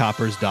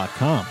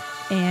acoupleofparkhoppers.com.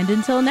 And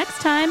until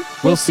next time,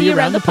 We'll see you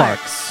around the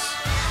parks.